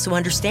FedEx, who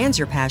understands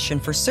your passion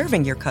for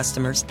serving your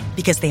customers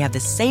because they have the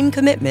same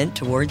commitment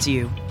towards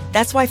you.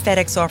 That's why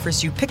FedEx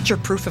offers you picture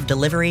proof of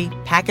delivery,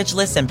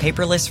 packageless and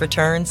paperless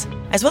returns,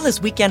 as well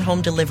as weekend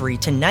home delivery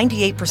to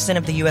 98%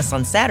 of the U.S.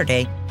 on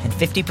Saturday and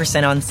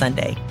 50% on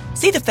Sunday.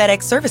 See the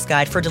FedEx service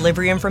guide for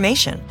delivery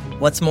information.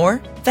 What's more,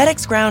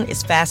 FedEx Ground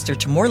is faster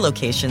to more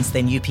locations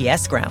than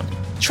UPS Ground.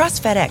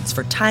 Trust FedEx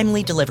for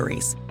timely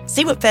deliveries.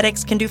 See what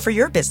FedEx can do for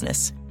your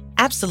business.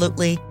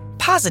 Absolutely,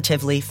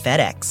 positively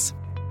FedEx.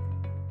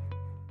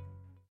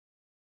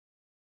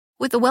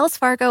 With the Wells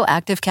Fargo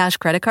Active Cash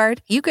Credit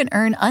Card, you can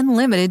earn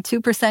unlimited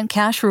 2%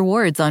 cash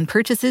rewards on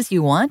purchases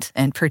you want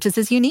and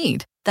purchases you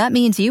need. That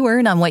means you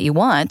earn on what you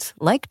want,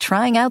 like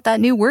trying out that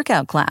new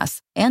workout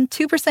class, and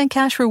 2%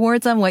 cash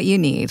rewards on what you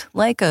need,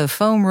 like a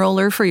foam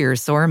roller for your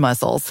sore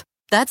muscles.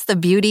 That's the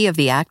beauty of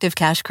the Active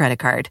Cash Credit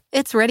Card.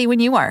 It's ready when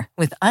you are,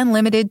 with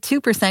unlimited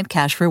 2%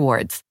 cash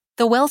rewards.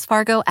 The Wells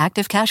Fargo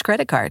Active Cash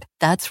Credit Card.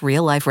 That's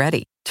real life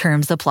ready.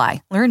 Terms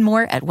apply. Learn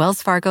more at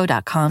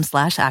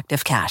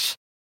wellsfargo.com/activecash.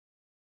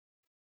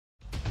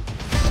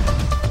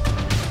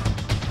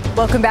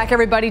 Welcome back,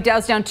 everybody.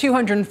 Dow's down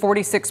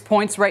 246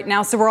 points right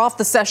now, so we're off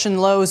the session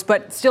lows,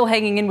 but still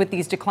hanging in with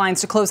these declines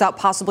to close out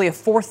possibly a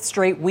fourth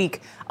straight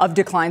week of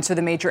declines for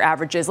the major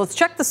averages. Let's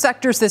check the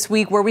sectors this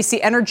week where we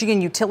see energy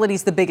and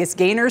utilities the biggest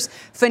gainers.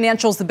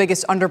 Financials the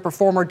biggest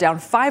underperformer, down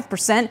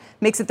 5%,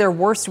 makes it their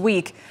worst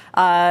week,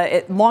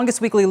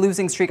 longest weekly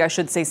losing streak, I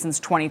should say, since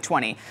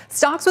 2020.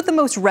 Stocks with the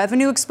most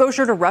revenue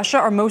exposure to Russia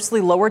are mostly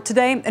lower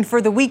today, and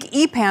for the week,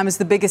 EPAM is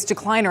the biggest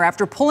decliner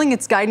after pulling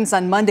its guidance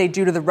on Monday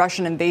due to the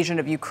Russian invasion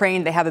of Ukraine.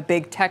 They have a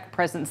big tech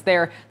presence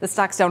there. The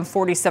stock's down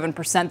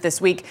 47%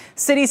 this week.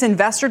 Citi's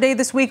Investor Day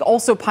this week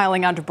also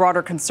piling onto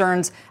broader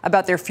concerns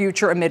about their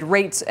future amid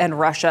rates and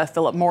Russia.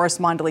 Philip Morris,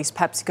 Mondelez,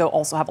 PepsiCo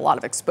also have a lot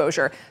of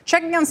exposure.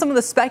 Checking on some of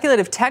the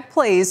speculative tech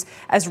plays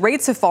as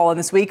rates have fallen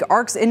this week.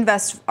 ARK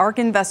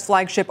Invest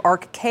flagship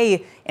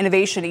ARK-K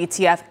Innovation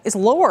ETF is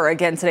lower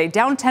again today,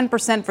 down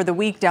 10% for the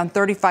week, down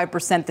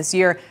 35% this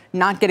year.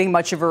 Not getting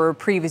much of a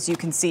reprieve, as you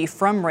can see,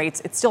 from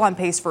rates. It's still on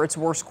pace for its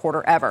worst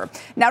quarter ever.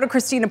 Now to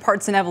Christina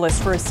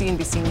Partsinevelos for a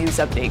CNBC News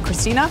update.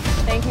 Christina?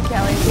 Thank you,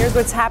 Kelly. Here's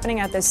what's happening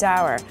at this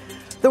hour.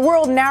 The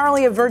world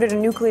narrowly averted a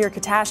nuclear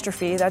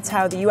catastrophe. That's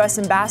how the U.S.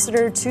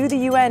 ambassador to the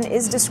UN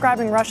is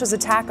describing Russia's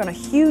attack on a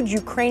huge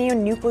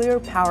Ukrainian nuclear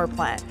power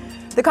plant.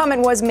 The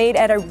comment was made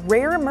at a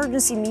rare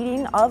emergency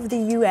meeting of the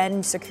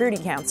UN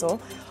Security Council.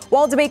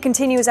 While debate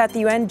continues at the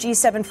UN,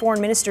 G7 foreign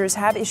ministers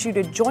have issued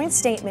a joint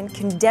statement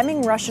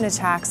condemning Russian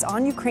attacks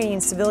on Ukrainian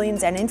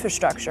civilians and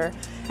infrastructure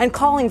and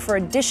calling for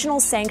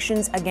additional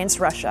sanctions against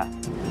Russia.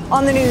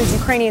 On the news,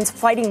 Ukrainians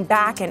fighting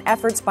back and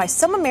efforts by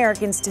some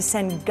Americans to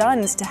send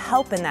guns to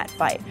help in that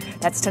fight.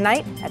 That's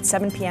tonight at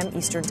 7 p.m.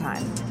 Eastern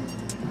Time.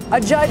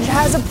 A judge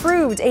has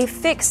approved a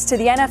fix to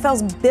the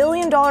NFL's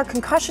billion-dollar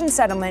concussion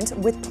settlement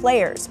with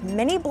players.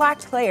 Many black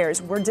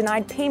players were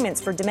denied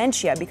payments for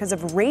dementia because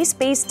of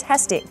race-based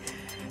testing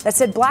that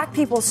said black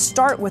people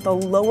start with a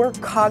lower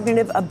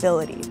cognitive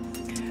ability.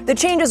 The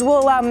changes will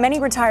allow many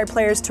retired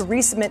players to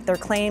resubmit their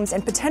claims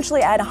and potentially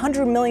add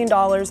 $100 million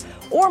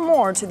or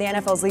more to the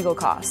NFL's legal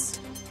costs.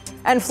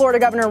 And Florida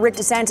Governor Rick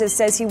DeSantis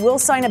says he will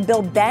sign a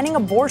bill banning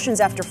abortions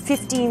after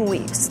 15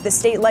 weeks. The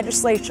state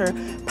legislature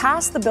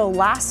passed the bill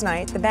last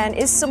night. The ban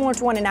is similar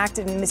to one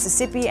enacted in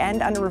Mississippi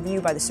and under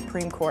review by the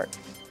Supreme Court.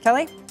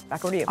 Kelly,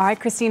 back over to you. All right,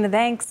 Christina,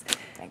 thanks.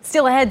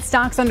 Still ahead,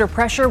 stocks under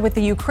pressure with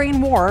the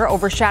Ukraine war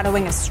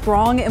overshadowing a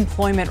strong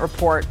employment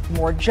report.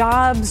 More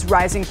jobs,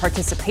 rising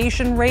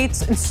participation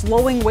rates, and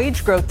slowing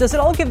wage growth. Does it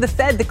all give the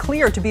Fed the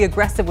clear to be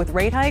aggressive with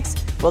rate hikes?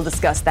 We'll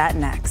discuss that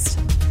next.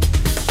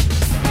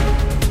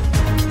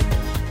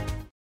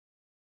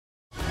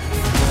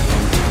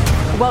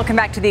 Welcome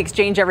back to The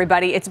Exchange,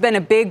 everybody. It's been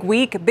a big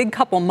week, a big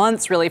couple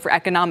months, really, for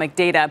economic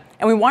data.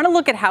 And we want to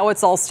look at how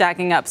it's all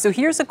stacking up. So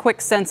here's a quick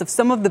sense of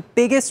some of the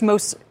biggest,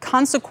 most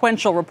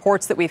consequential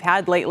reports that we've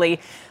had lately.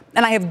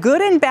 And I have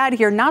good and bad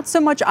here, not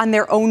so much on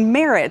their own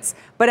merits,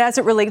 but as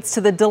it relates to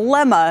the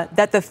dilemma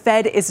that the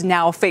Fed is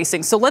now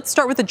facing. So let's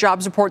start with the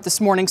jobs report this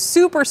morning.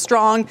 Super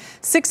strong,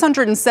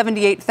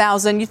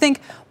 678,000. You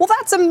think, well,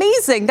 that's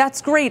amazing.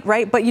 That's great,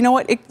 right? But you know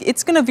what?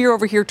 It's going to veer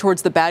over here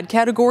towards the bad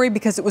category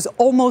because it was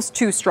almost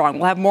too strong.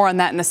 We'll have more on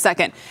that in a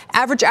second.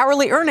 Average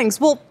hourly earnings.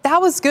 Well,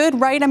 that was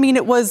good, right? I mean,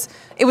 it was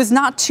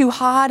not too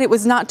hot. It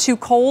was not too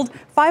cold.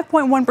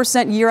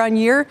 5.1% year on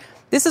year.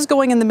 This is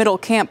going in the middle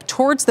camp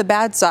towards the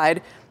bad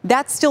side.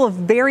 That's still a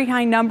very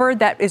high number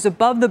that is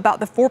above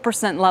about the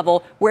 4%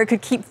 level where it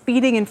could keep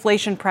feeding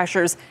inflation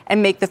pressures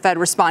and make the Fed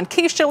respond.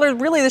 Case-Shiller,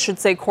 really this should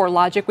say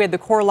CoreLogic. We had the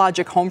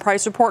CoreLogic home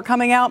price report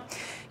coming out.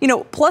 You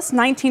know, plus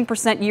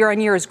 19% year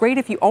on year is great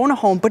if you own a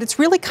home, but it's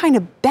really kind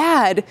of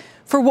bad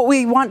for what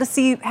we want to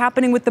see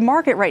happening with the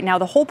market right now.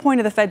 The whole point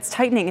of the Fed's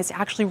tightening is to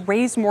actually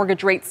raise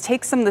mortgage rates,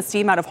 take some of the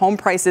steam out of home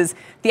prices.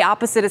 The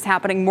opposite is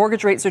happening.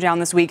 Mortgage rates are down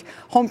this week.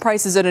 Home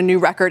prices at a new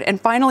record.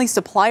 And finally,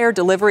 supplier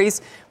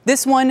deliveries.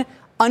 This one,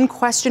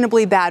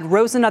 unquestionably bad,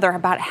 rose another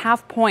about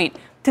half point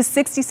to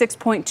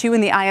 66.2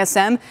 in the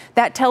ISM.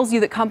 That tells you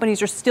that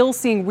companies are still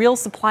seeing real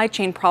supply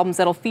chain problems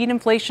that'll feed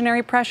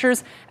inflationary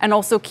pressures and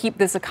also keep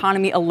this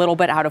economy a little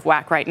bit out of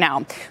whack right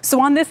now. So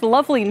on this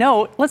lovely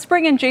note, let's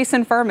bring in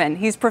Jason Furman.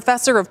 He's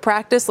professor of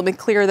practice. Let me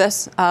clear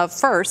this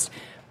first.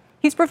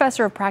 He's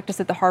professor of practice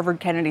at the Harvard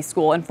Kennedy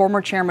School and former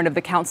chairman of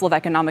the Council of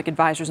Economic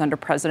Advisors under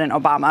President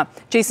Obama.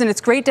 Jason,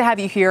 it's great to have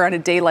you here on a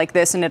day like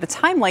this and at a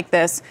time like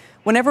this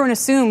when everyone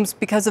assumes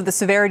because of the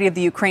severity of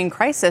the Ukraine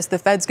crisis, the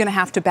Fed's going to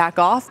have to back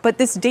off. But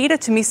this data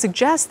to me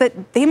suggests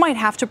that they might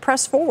have to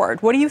press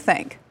forward. What do you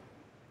think?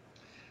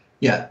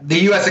 Yeah, the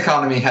U.S.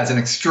 economy has an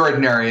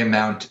extraordinary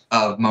amount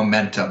of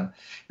momentum.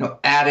 You know,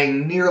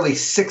 adding nearly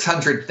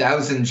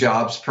 600,000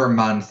 jobs per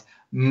month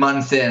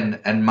in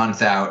and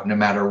month out, no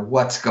matter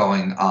what's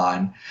going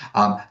on.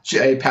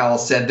 Jay Powell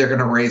said they're going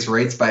to raise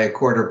rates by a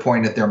quarter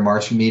point at their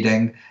March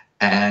meeting,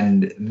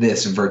 and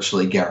this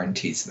virtually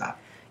guarantees that.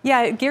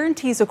 Yeah, it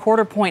guarantees a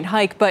quarter point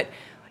hike. But,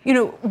 you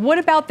know, what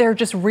about their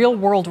just real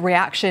world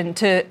reaction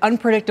to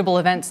unpredictable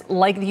events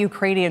like the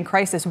Ukrainian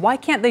crisis? Why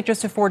can't they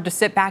just afford to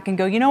sit back and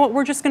go, you know what,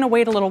 we're just going to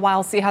wait a little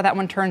while, see how that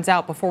one turns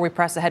out before we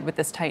press ahead with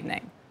this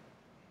tightening?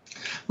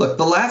 Look,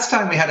 the last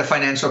time we had a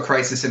financial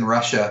crisis in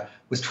Russia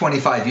was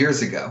 25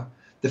 years ago.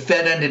 The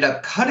Fed ended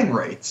up cutting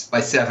rates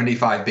by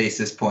 75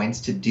 basis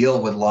points to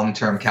deal with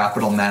long-term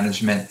capital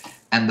management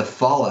and the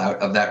fallout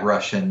of that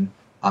Russian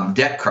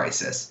debt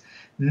crisis.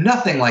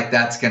 Nothing like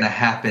that's going to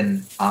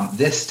happen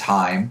this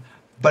time,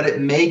 but it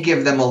may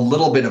give them a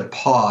little bit of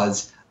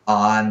pause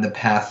on the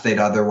path they'd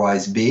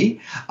otherwise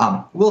be.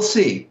 We'll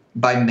see.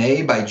 By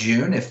May, by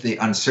June, if the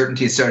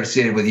uncertainty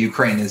associated with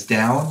Ukraine is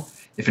down,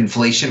 if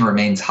inflation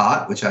remains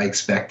hot, which I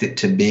expect it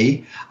to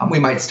be, we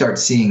might start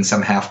seeing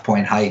some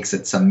half-point hikes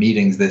at some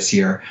meetings this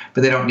year,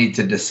 but they don't need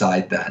to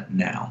decide that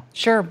now.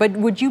 Sure, but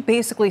would you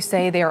basically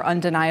say they are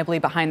undeniably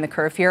behind the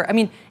curve here? I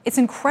mean, it's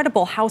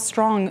incredible how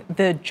strong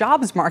the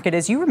jobs market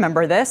is. You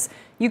remember this.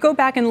 You go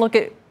back and look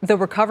at the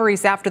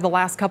recoveries after the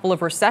last couple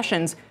of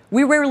recessions.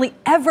 We rarely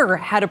ever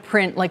had a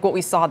print like what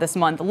we saw this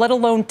month, let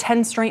alone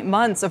 10 straight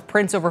months of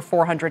prints over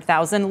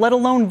 400,000, let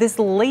alone this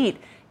late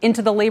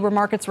into the labor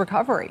market's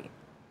recovery.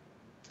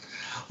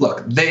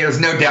 Look, there's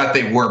no doubt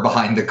they were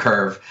behind the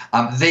curve.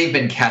 They've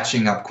been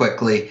catching up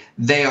quickly.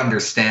 They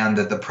understand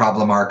that the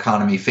problem our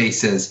economy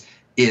faces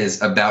is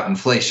about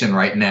inflation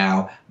right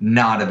now,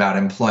 not about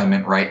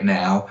employment right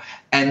now.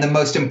 And the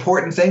most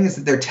important thing is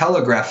that they're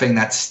telegraphing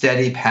that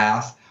steady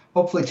path,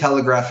 hopefully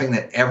telegraphing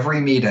that every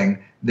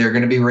meeting they're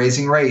going to be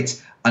raising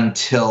rates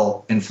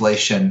until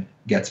inflation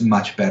gets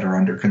much better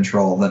under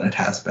control than it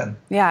has been.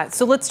 Yeah,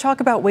 so let's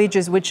talk about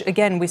wages, which,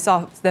 again, we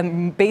saw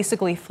them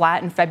basically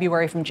flat in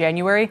February from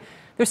January.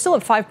 They're still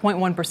at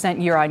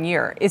 5.1% year on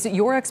year. Is it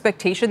your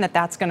expectation that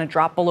that's going to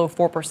drop below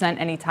 4%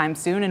 anytime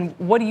soon? And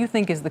what do you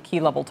think is the key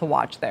level to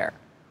watch there?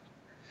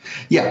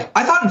 Yeah,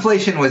 I thought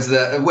inflation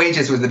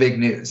wages was the big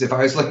news. If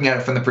I was looking at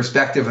it from the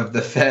perspective of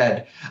the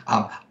Fed,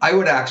 I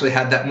would actually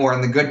had that more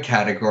in the good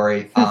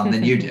category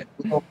than you did.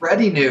 We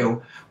already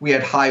knew we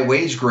had high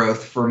wage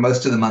growth for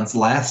most of the months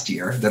last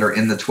year that are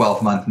in the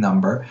 12-month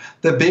number.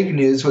 The big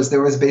news was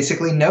there was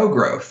basically no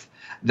growth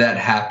that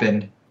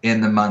happened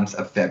in the month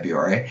of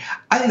February.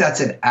 I think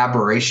that's an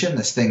aberration.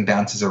 This thing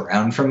bounces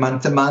around from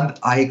month to month.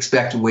 I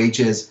expect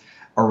wages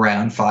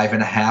around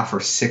 5.5% or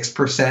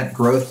 6%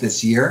 growth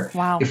this year.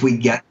 Wow. If we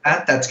get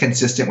that, that's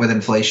consistent with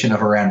inflation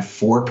of around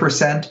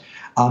 4%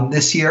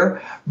 this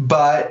year.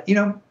 But,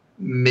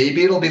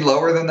 maybe it'll be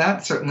lower than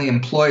that. Certainly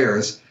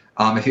employers,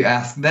 if you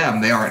ask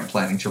them, they aren't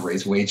planning to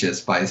raise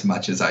wages by as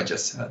much as I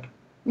just said.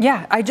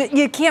 Yeah,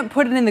 you can't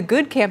put it in the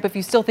good camp if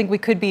you still think we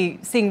could be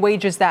seeing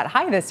wages that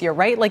high this year,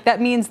 right? Like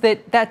that means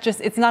that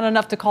it's not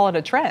enough to call it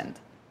a trend.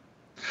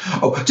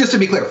 Oh, just to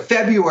be clear,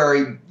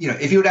 February,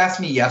 if you had asked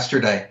me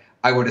yesterday,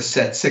 I would have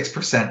said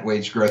 6%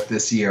 wage growth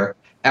this year.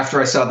 After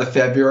I saw the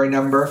February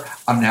number,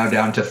 I'm now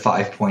down to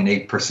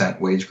 5.8%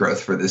 wage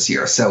growth for this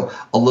year. So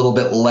a little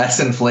bit less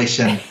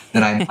inflation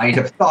than I might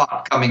have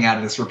thought coming out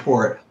of this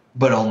report,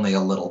 but only a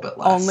little bit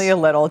less. Only a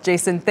little.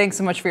 Jason, thanks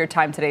so much for your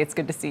time today. It's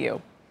good to see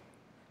you.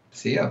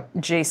 See ya.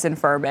 Jason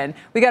Furman.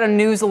 We got a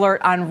news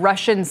alert on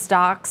Russian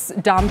stocks.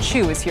 Dom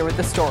Chu is here with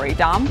the story.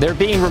 Dom? They're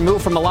being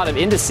removed from a lot of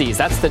indices.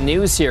 That's the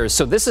news here.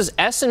 So this is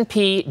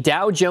S&P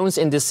Dow Jones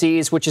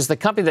Indices, which is the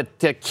company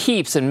that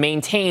keeps and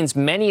maintains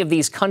many of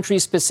these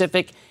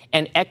country-specific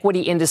and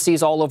equity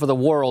indices all over the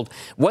world.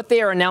 What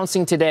they are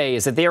announcing today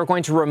is that they are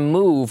going to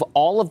remove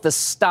all of the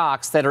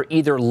stocks that are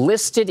either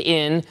listed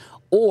in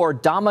or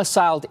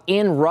domiciled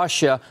in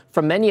Russia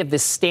from many of the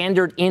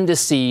standard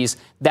indices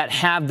that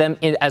have them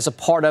as a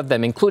part of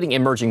them, including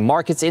emerging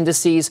markets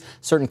indices,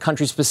 certain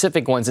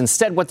country-specific ones.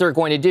 Instead, what they're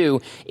going to do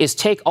is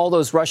take all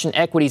those Russian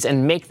equities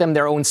and make them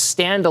their own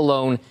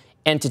standalone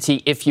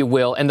entity, if you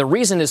will. And the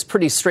reason is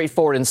pretty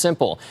straightforward and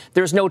simple.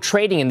 There's no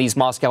trading in these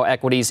Moscow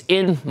equities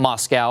in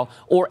Moscow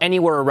or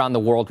anywhere around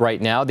the world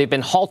right now. They've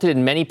been halted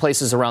in many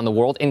places around the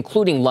world,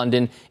 including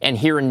London and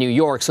here in New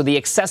York. So the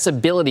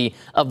accessibility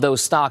of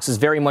those stocks is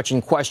very much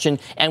in question.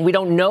 And we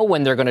don't know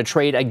when they're going to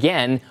trade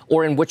again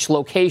or in which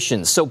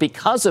locations. So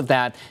because of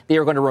that, they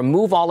are going to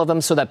remove all of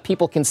them so that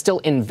people can still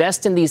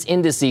invest in these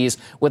indices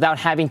without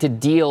having to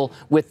deal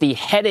with the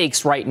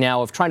headaches right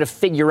now of trying to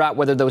figure out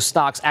whether those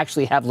stocks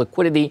actually have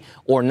liquidity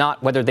or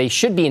not, whether they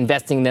should be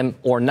investing them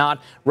or not.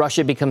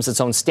 Russia becomes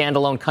its own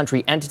standalone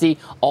country entity.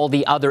 All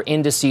the other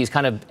indices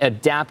kind of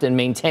adapt and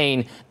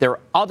maintain their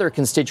other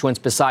constituents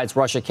besides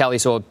Russia, Kelly.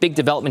 So a big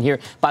development here.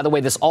 By the way,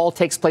 this all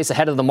takes place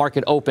ahead of the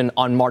market open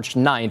on March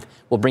 9th.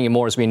 We'll bring you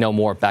more as we know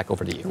more. Back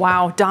over to you.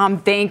 Wow, Dom,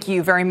 thank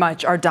you very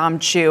much. Our Dom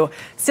Chu.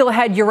 Still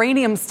ahead,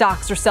 uranium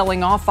stocks are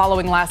selling off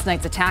following last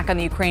night's attack on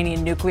the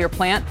Ukrainian nuclear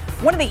plant.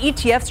 One of the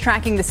ETFs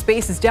tracking the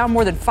space is down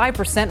more than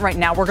 5% right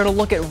now. We're going to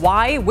look at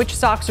why, which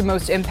stocks are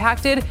most impacted,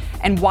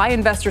 and why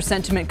investor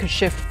sentiment could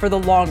shift for the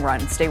long run.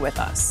 Stay with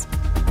us.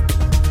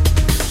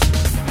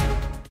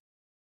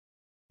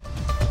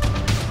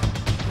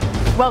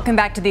 Welcome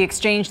back to The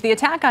Exchange. The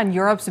attack on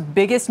Europe's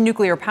biggest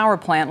nuclear power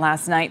plant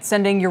last night,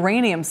 sending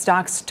uranium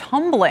stocks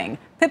tumbling.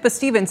 Pippa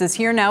Stevens is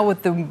here now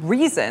with the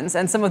reasons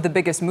and some of the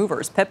biggest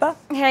movers. Pippa?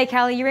 Hey,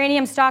 Kelly.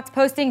 Uranium stocks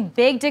posting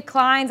big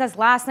declines as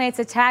last night's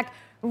attack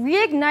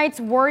reignites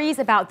worries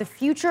about the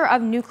future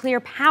of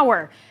nuclear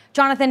power.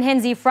 Jonathan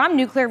Hinsey from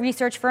nuclear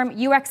research firm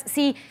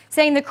UXC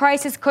saying the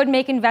crisis could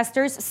make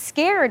investors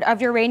scared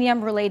of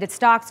uranium-related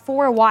stocks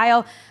for a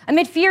while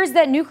amid fears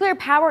that nuclear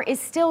power is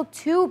still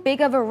too big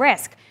of a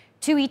risk.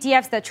 Two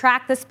ETFs that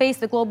track the space,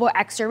 the Global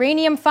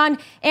X-Uranium Fund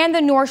and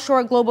the North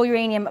Shore Global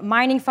Uranium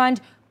Mining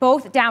Fund,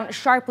 both down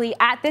sharply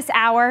at this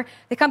hour.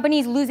 The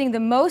companies losing the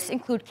most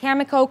include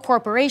Cameco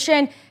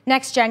Corporation,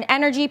 NextGen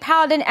Energy,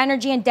 Paladin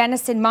Energy, and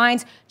Denison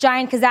Mines.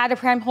 Giant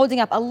Kazatomprom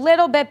holding up a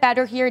little bit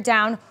better here,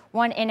 down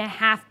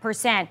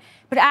 1.5%.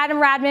 But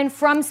Adam Radman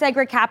from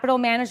Segra Capital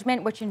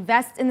Management, which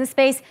invests in the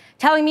space,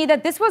 telling me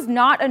that this was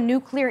not a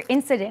nuclear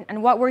incident.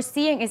 And what we're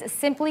seeing is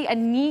simply a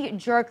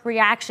knee-jerk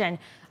reaction.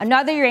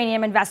 Another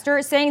uranium investor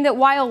is saying that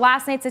while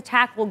last night's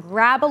attack will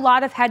grab a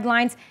lot of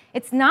headlines,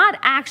 it's not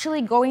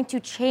actually going to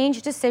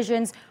change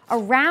decisions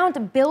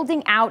around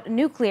building out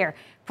nuclear.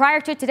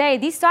 Prior to today,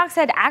 these stocks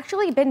had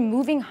actually been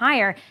moving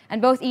higher,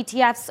 and both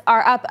ETFs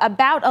are up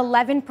about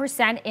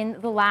 11% in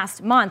the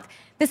last month.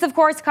 This, of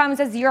course, comes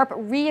as Europe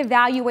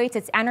reevaluates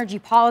its energy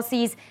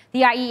policies.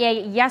 The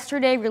IEA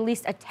yesterday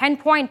released a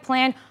 10-point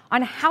plan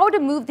on how to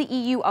move the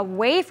EU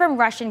away from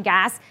Russian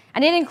gas,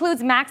 and it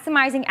includes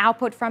maximizing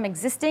output from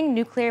existing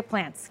nuclear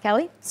plants.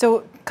 Kelly?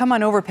 So come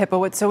on over, Pippa.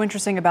 What's so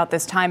interesting about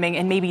this timing,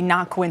 and maybe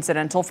not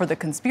coincidental for the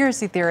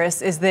conspiracy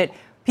theorists, is that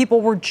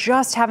people were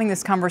just having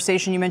this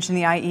conversation. You mentioned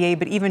the IEA,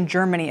 but even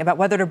Germany, about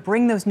whether to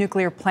bring those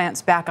nuclear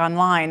plants back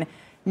online.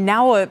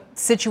 now a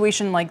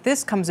situation like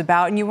this comes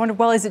about, and you wonder,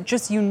 well, is it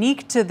just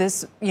unique to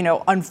this,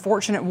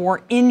 unfortunate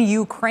war in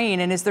Ukraine?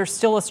 And is there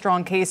still a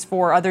strong case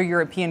for other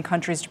European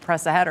countries to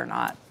press ahead or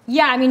not?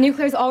 Yeah, I mean,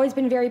 nuclear's always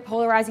been very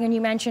polarizing, and you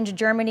mentioned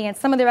Germany, and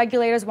some of the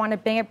regulators want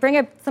to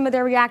bring some of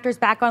their reactors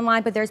back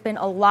online, but there's been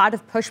a lot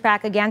of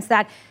pushback against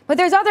that. But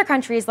there's other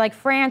countries like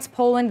France,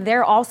 Poland,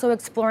 they're also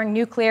exploring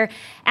nuclear.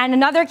 And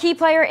another key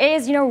player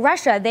is,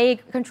 Russia. They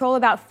control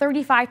about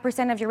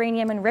 35% of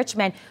uranium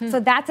enrichment. So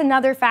that's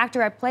another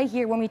factor at play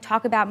here when we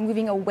talk about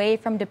moving away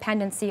from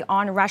dependency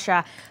on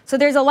Russia. So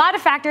there's a lot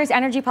of factors.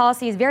 Energy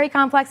policy is very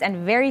complex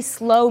and very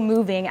slow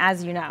moving,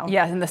 as you know.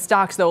 Yeah, and the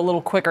stocks, though, a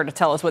little quicker to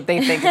tell us what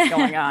they think is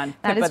going on.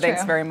 That Pippa, is true.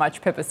 thanks very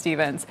much, Pippa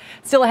Stevens.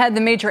 Still ahead,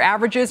 the major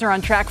averages are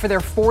on track for their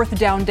fourth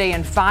down day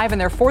in 5 and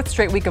their fourth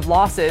straight week of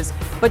losses.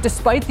 But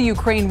despite the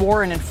Ukraine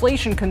war and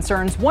inflation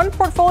concerns, one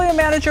portfolio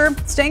manager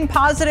staying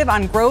positive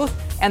on growth,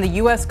 and the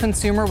U.S.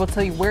 consumer will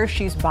tell you where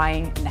she's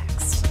buying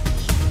next.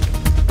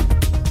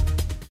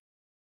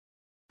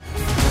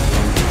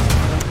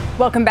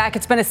 Welcome back.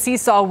 It's been a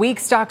seesaw week.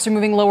 Stocks are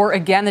moving lower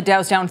again. The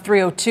Dow's down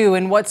 302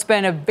 in what's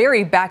been a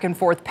very back and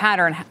forth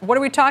pattern. What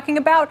are we talking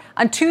about?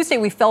 On Tuesday,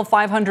 we fell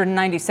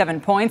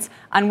 597 points.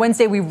 On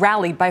Wednesday, we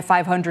rallied by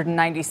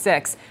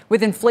 596.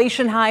 With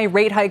inflation high,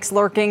 rate hikes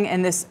lurking,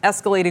 and this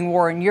escalating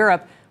war in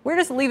Europe, where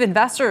does it leave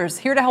investors?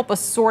 Here to help us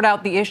sort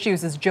out the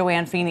issues is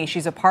Joanne Feeney.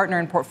 She's a partner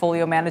and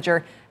portfolio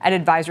manager at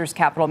Advisors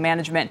Capital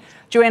Management.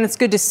 Joanne, it's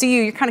good to see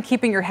you. You're kind of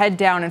keeping your head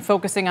down and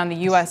focusing on the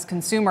U.S.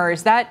 consumer.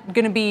 Is that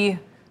going to be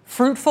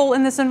fruitful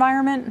in this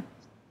environment?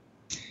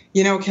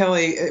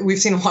 Kelly, we've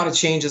seen a lot of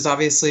changes,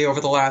 obviously,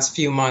 over the last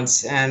few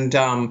months. And,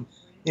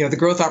 the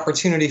growth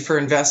opportunity for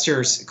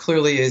investors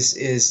clearly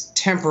is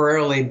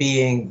temporarily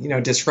being,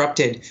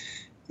 disrupted.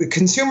 The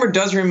consumer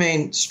does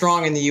remain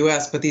strong in the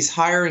U.S., but these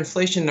higher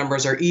inflation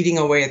numbers are eating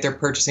away at their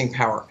purchasing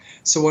power.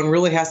 So one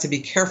really has to be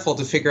careful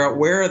to figure out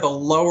where are the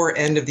lower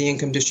end of the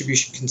income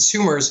distribution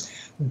consumers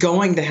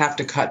going to have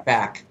to cut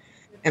back.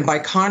 And by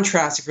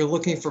contrast, if you're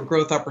looking for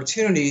growth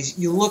opportunities,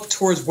 you look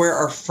towards where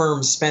are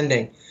firms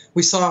spending.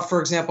 We saw, for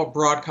example,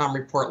 Broadcom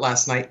report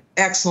last night.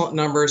 Excellent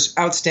numbers,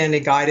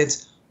 outstanding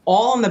guidance,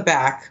 all on the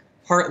back,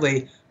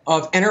 partly,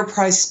 of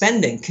enterprise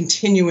spending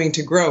continuing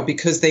to grow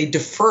because they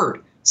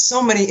deferred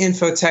so many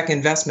infotech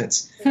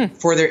investments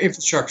for their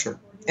infrastructure.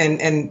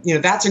 And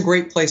that's a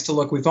great place to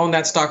look. We've owned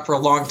that stock for a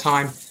long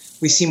time.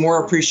 We see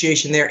more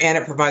appreciation there, and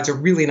it provides a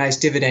really nice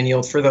dividend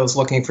yield for those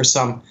looking for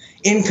some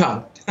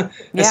income,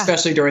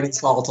 especially during these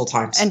volatile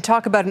times. And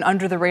talk about an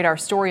under-the-radar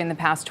story in the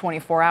past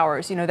 24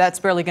 hours. That's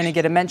barely going to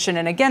get a mention.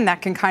 And again,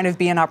 that can kind of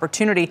be an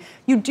opportunity.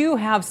 You do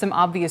have some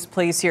obvious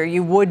plays here.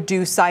 You would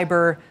do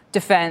cyber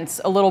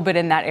defense a little bit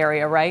in that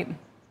area, right?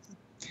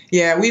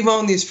 Yeah, we've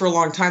owned these for a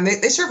long time.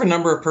 They serve a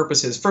number of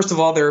purposes. First of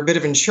all, they're a bit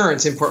of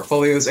insurance in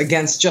portfolios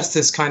against just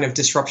this kind of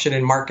disruption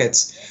in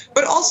markets.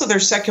 But also they're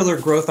secular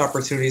growth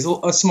opportunities.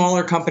 A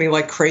smaller company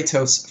like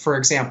Kratos, for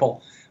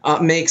example,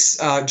 makes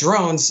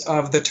drones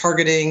of the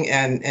targeting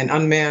and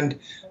unmanned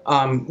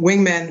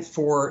wingmen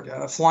for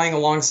flying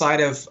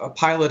alongside of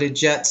piloted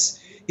jets.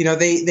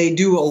 They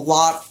do a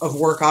lot of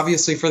work,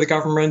 obviously, for the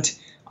government.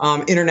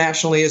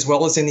 Internationally as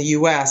well as in the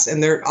U.S.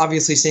 And they're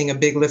obviously seeing a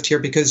big lift here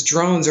because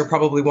drones are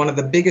probably one of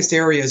the biggest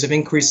areas of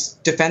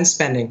increased defense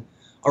spending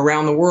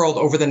around the world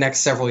over the next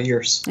several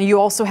years. You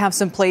also have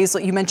some plays,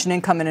 like you mentioned,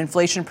 income and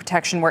inflation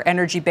protection, where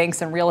energy,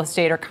 banks, and real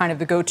estate are kind of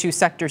the go-to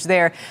sectors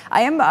there.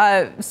 I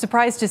am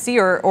surprised to see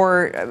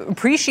or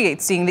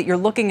appreciate seeing that you're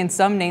looking in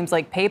some names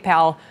like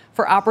PayPal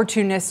for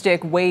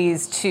opportunistic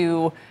ways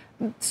to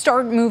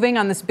start moving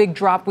on this big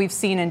drop we've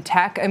seen in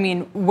tech. I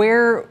mean,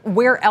 where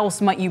else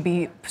might you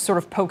be sort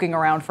of poking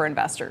around for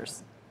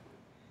investors?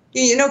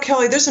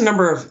 Kelly, there's a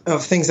number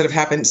of things that have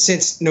happened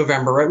since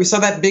November, right? We saw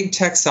that big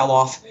tech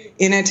sell-off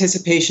in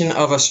anticipation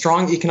of a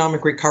strong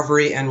economic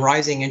recovery and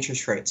rising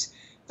interest rates.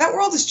 That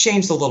world has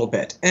changed a little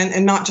bit,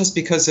 and not just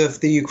because of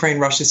the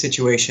Ukraine-Russia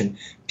situation.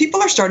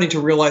 People are starting to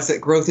realize that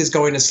growth is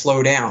going to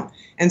slow down.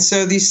 And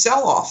so these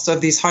sell-offs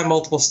of these high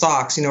multiple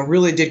stocks,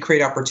 really did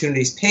create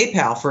opportunities.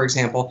 PayPal, for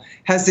example,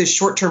 has this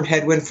short-term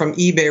headwind from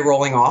eBay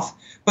rolling off,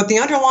 but the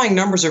underlying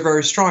numbers are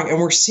very strong. And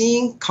we're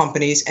seeing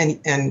companies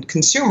and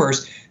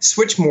consumers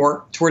switch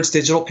more towards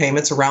digital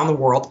payments around the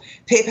world.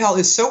 PayPal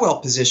is so well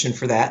positioned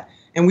for that.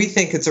 And we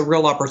think it's a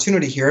real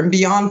opportunity here. And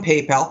beyond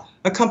PayPal,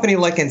 a company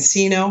like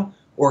nCino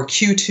or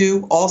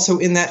Q2, also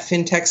in that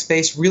fintech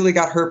space, really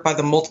got hurt by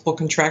the multiple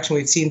contraction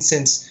we've seen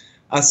since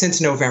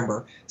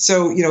November.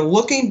 So,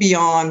 looking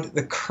beyond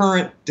the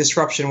current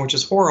disruption, which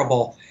is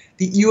horrible,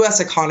 the U.S.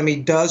 economy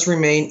does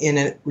remain in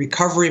a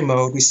recovery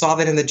mode. We saw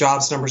that in the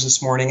jobs numbers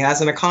this morning.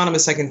 As an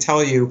economist, I can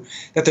tell you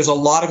that there's a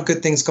lot of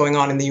good things going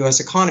on in the U.S.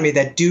 economy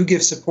that do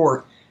give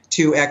support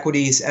to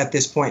equities at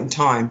this point in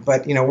time.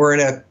 But, we're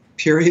in a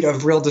period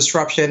of real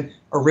disruption,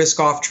 a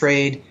risk-off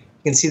trade.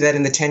 You can see that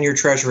in the 10-year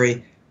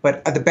Treasury.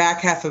 But at the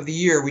back half of the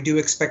year, we do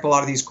expect a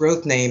lot of these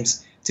growth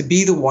names to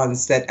be the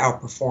ones that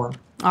outperform.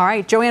 All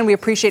right, Joanne, we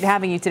appreciate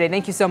having you today.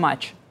 Thank you so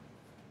much.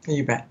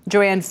 You bet.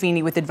 Joanne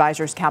Feeney with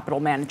Advisors Capital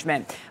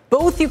Management.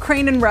 Both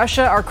Ukraine and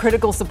Russia are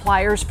critical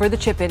suppliers for the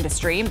chip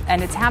industry,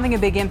 and it's having a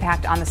big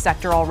impact on the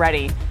sector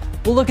already.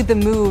 We'll look at the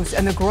moves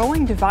and the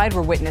growing divide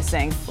we're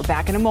witnessing. We're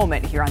back in a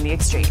moment here on The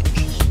Exchange.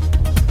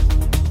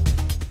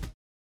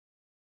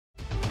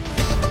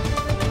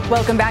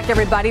 Welcome back,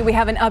 everybody. We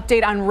have an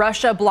update on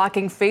Russia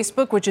blocking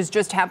Facebook, which has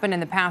just happened in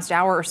the past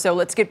hour or so.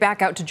 Let's get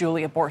back out to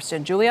Julia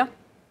Borston. Julia?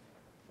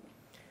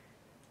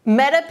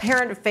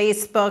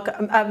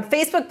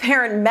 Facebook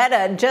parent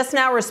Meta just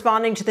now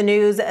responding to the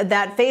news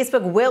that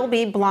Facebook will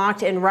be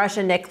blocked in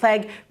Russia. Nick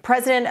Clegg,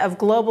 president of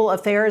global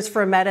affairs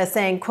for Meta,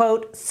 saying,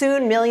 quote,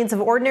 soon millions of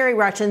ordinary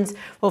Russians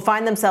will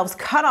find themselves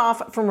cut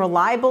off from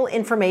reliable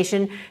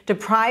information,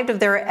 deprived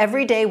of their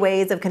everyday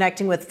ways of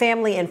connecting with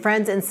family and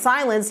friends, and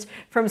silenced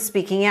from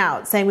speaking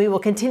out, saying we will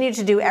continue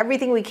to do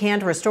everything we can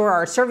to restore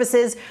our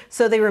services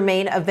so they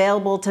remain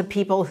available to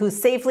people who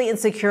safely and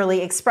securely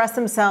express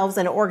themselves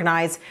and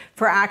organize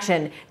for action.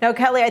 Now,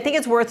 Kelly, I think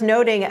it's worth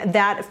noting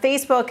that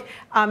Facebook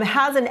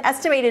has an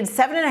estimated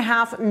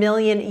 7.5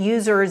 million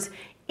users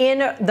in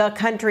the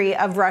country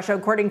of Russia,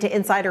 according to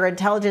insider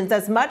intelligence.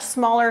 That's much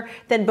smaller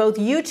than both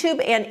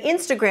YouTube and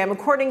Instagram.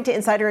 According to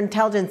insider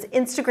intelligence,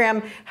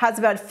 Instagram has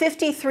about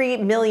 53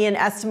 million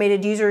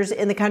estimated users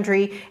in the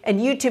country, and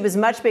YouTube is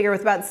much bigger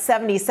with about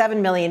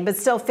 77 million. But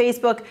still,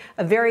 Facebook,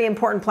 a very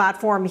important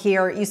platform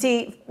here. You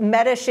see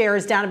Meta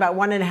shares down about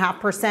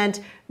 1.5%.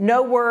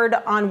 No word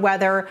on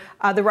whether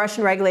the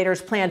Russian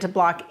regulators plan to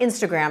block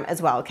Instagram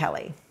as well,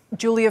 Kelly.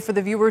 Julia, for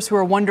the viewers who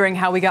are wondering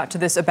how we got to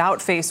this about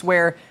face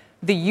where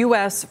the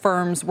U.S.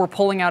 firms were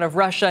pulling out of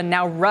Russia,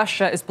 now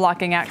Russia is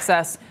blocking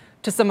access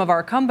to some of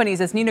our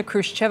companies. As Nina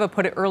Khrushcheva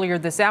put it earlier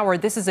this hour,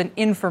 this is an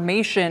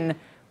information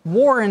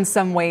war in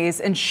some ways,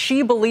 and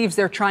she believes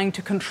they're trying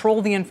to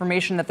control the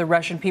information that the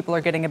Russian people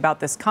are getting about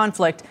this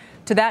conflict.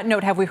 To that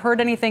note, have we heard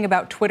anything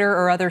about Twitter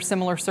or other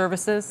similar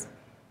services?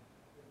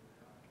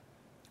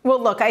 Well,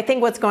 look, I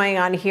think what's going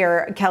on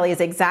here, Kelly,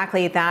 is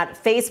exactly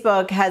that.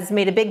 Facebook has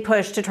made a big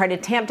push to try to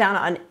tamp down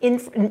on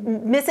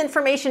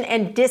misinformation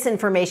and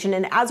disinformation,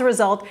 and as a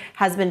result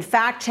has been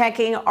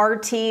fact-checking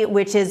RT,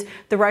 which is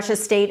the Russia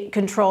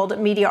state-controlled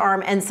media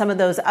arm, and some of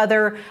those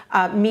other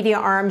media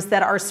arms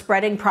that are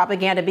spreading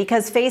propaganda,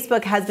 because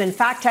Facebook has been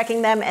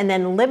fact-checking them and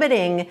then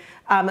limiting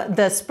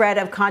the spread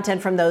of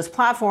content from those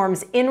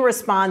platforms. In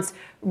response,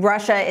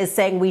 Russia is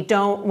saying we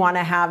don't want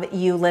to have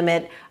you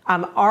limit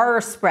our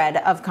spread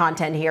of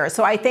content here.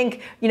 So I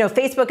think,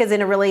 Facebook is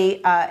in a really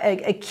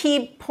a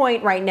key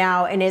point right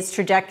now in its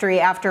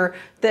trajectory after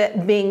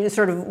being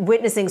sort of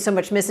witnessing so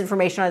much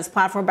misinformation on its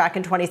platform back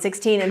in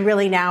 2016, and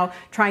really now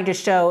trying to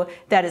show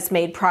that it's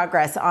made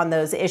progress on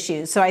those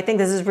issues. So I think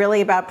this is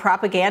really about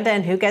propaganda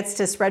and who gets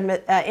to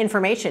spread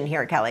information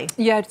here, Kelly.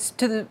 Yeah, it's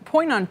to the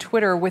point on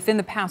Twitter, within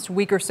the past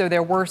week or so,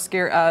 there were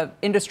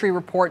industry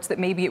reports that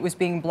maybe it was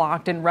being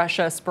blocked in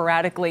Russia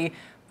sporadically.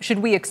 Should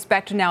we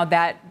expect now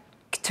that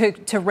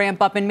to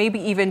ramp up, and maybe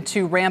even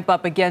to ramp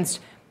up against,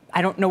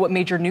 I don't know what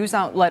major news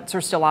outlets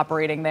are still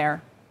operating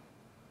there?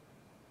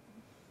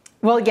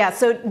 Well, yeah.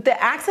 So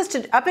the access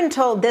to, up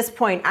until this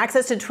point,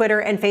 access to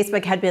Twitter and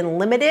Facebook had been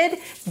limited.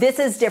 This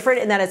is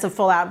different in that it's a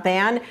full-out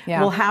ban. Yeah.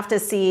 We'll have to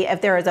see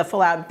if there is a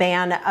full-out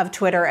ban of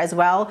Twitter as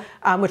well,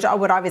 which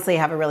would obviously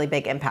have a really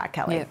big impact,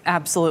 Kelly. Yeah,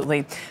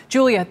 absolutely.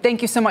 Julia,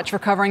 thank you so much for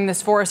covering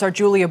this for us. Our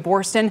Julia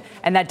Borston.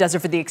 And that does it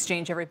for The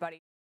Exchange,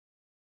 everybody.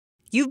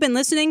 You've been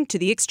listening to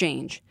The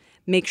Exchange.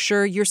 Make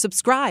sure you're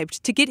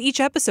subscribed to get each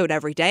episode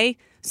every day.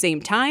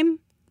 Same time,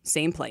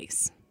 same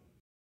place.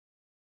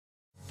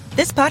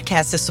 This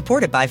podcast is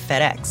supported by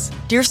FedEx.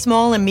 Dear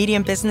small and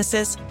medium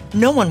businesses,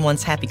 no one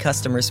wants happy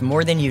customers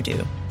more than you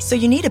do. So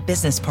you need a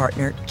business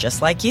partner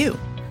just like you.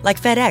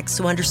 Like FedEx,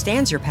 who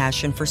understands your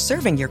passion for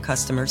serving your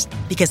customers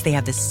because they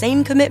have the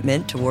same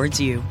commitment towards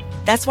you.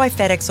 That's why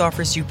FedEx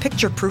offers you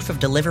picture proof of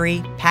delivery,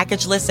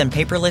 packageless and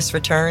paperless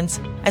returns,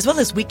 as well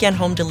as weekend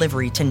home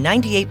delivery to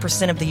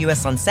 98% of the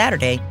U.S. on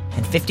Saturday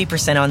and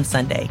 50% on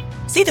Sunday.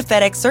 See the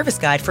FedEx service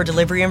guide for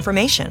delivery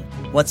information.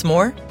 What's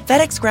more,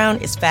 FedEx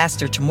Ground is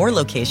faster to more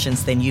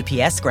locations than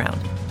UPS Ground.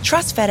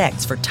 Trust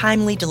FedEx for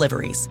timely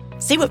deliveries.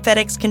 See what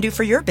FedEx can do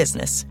for your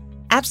business.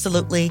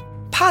 Absolutely,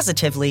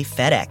 positively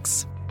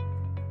FedEx.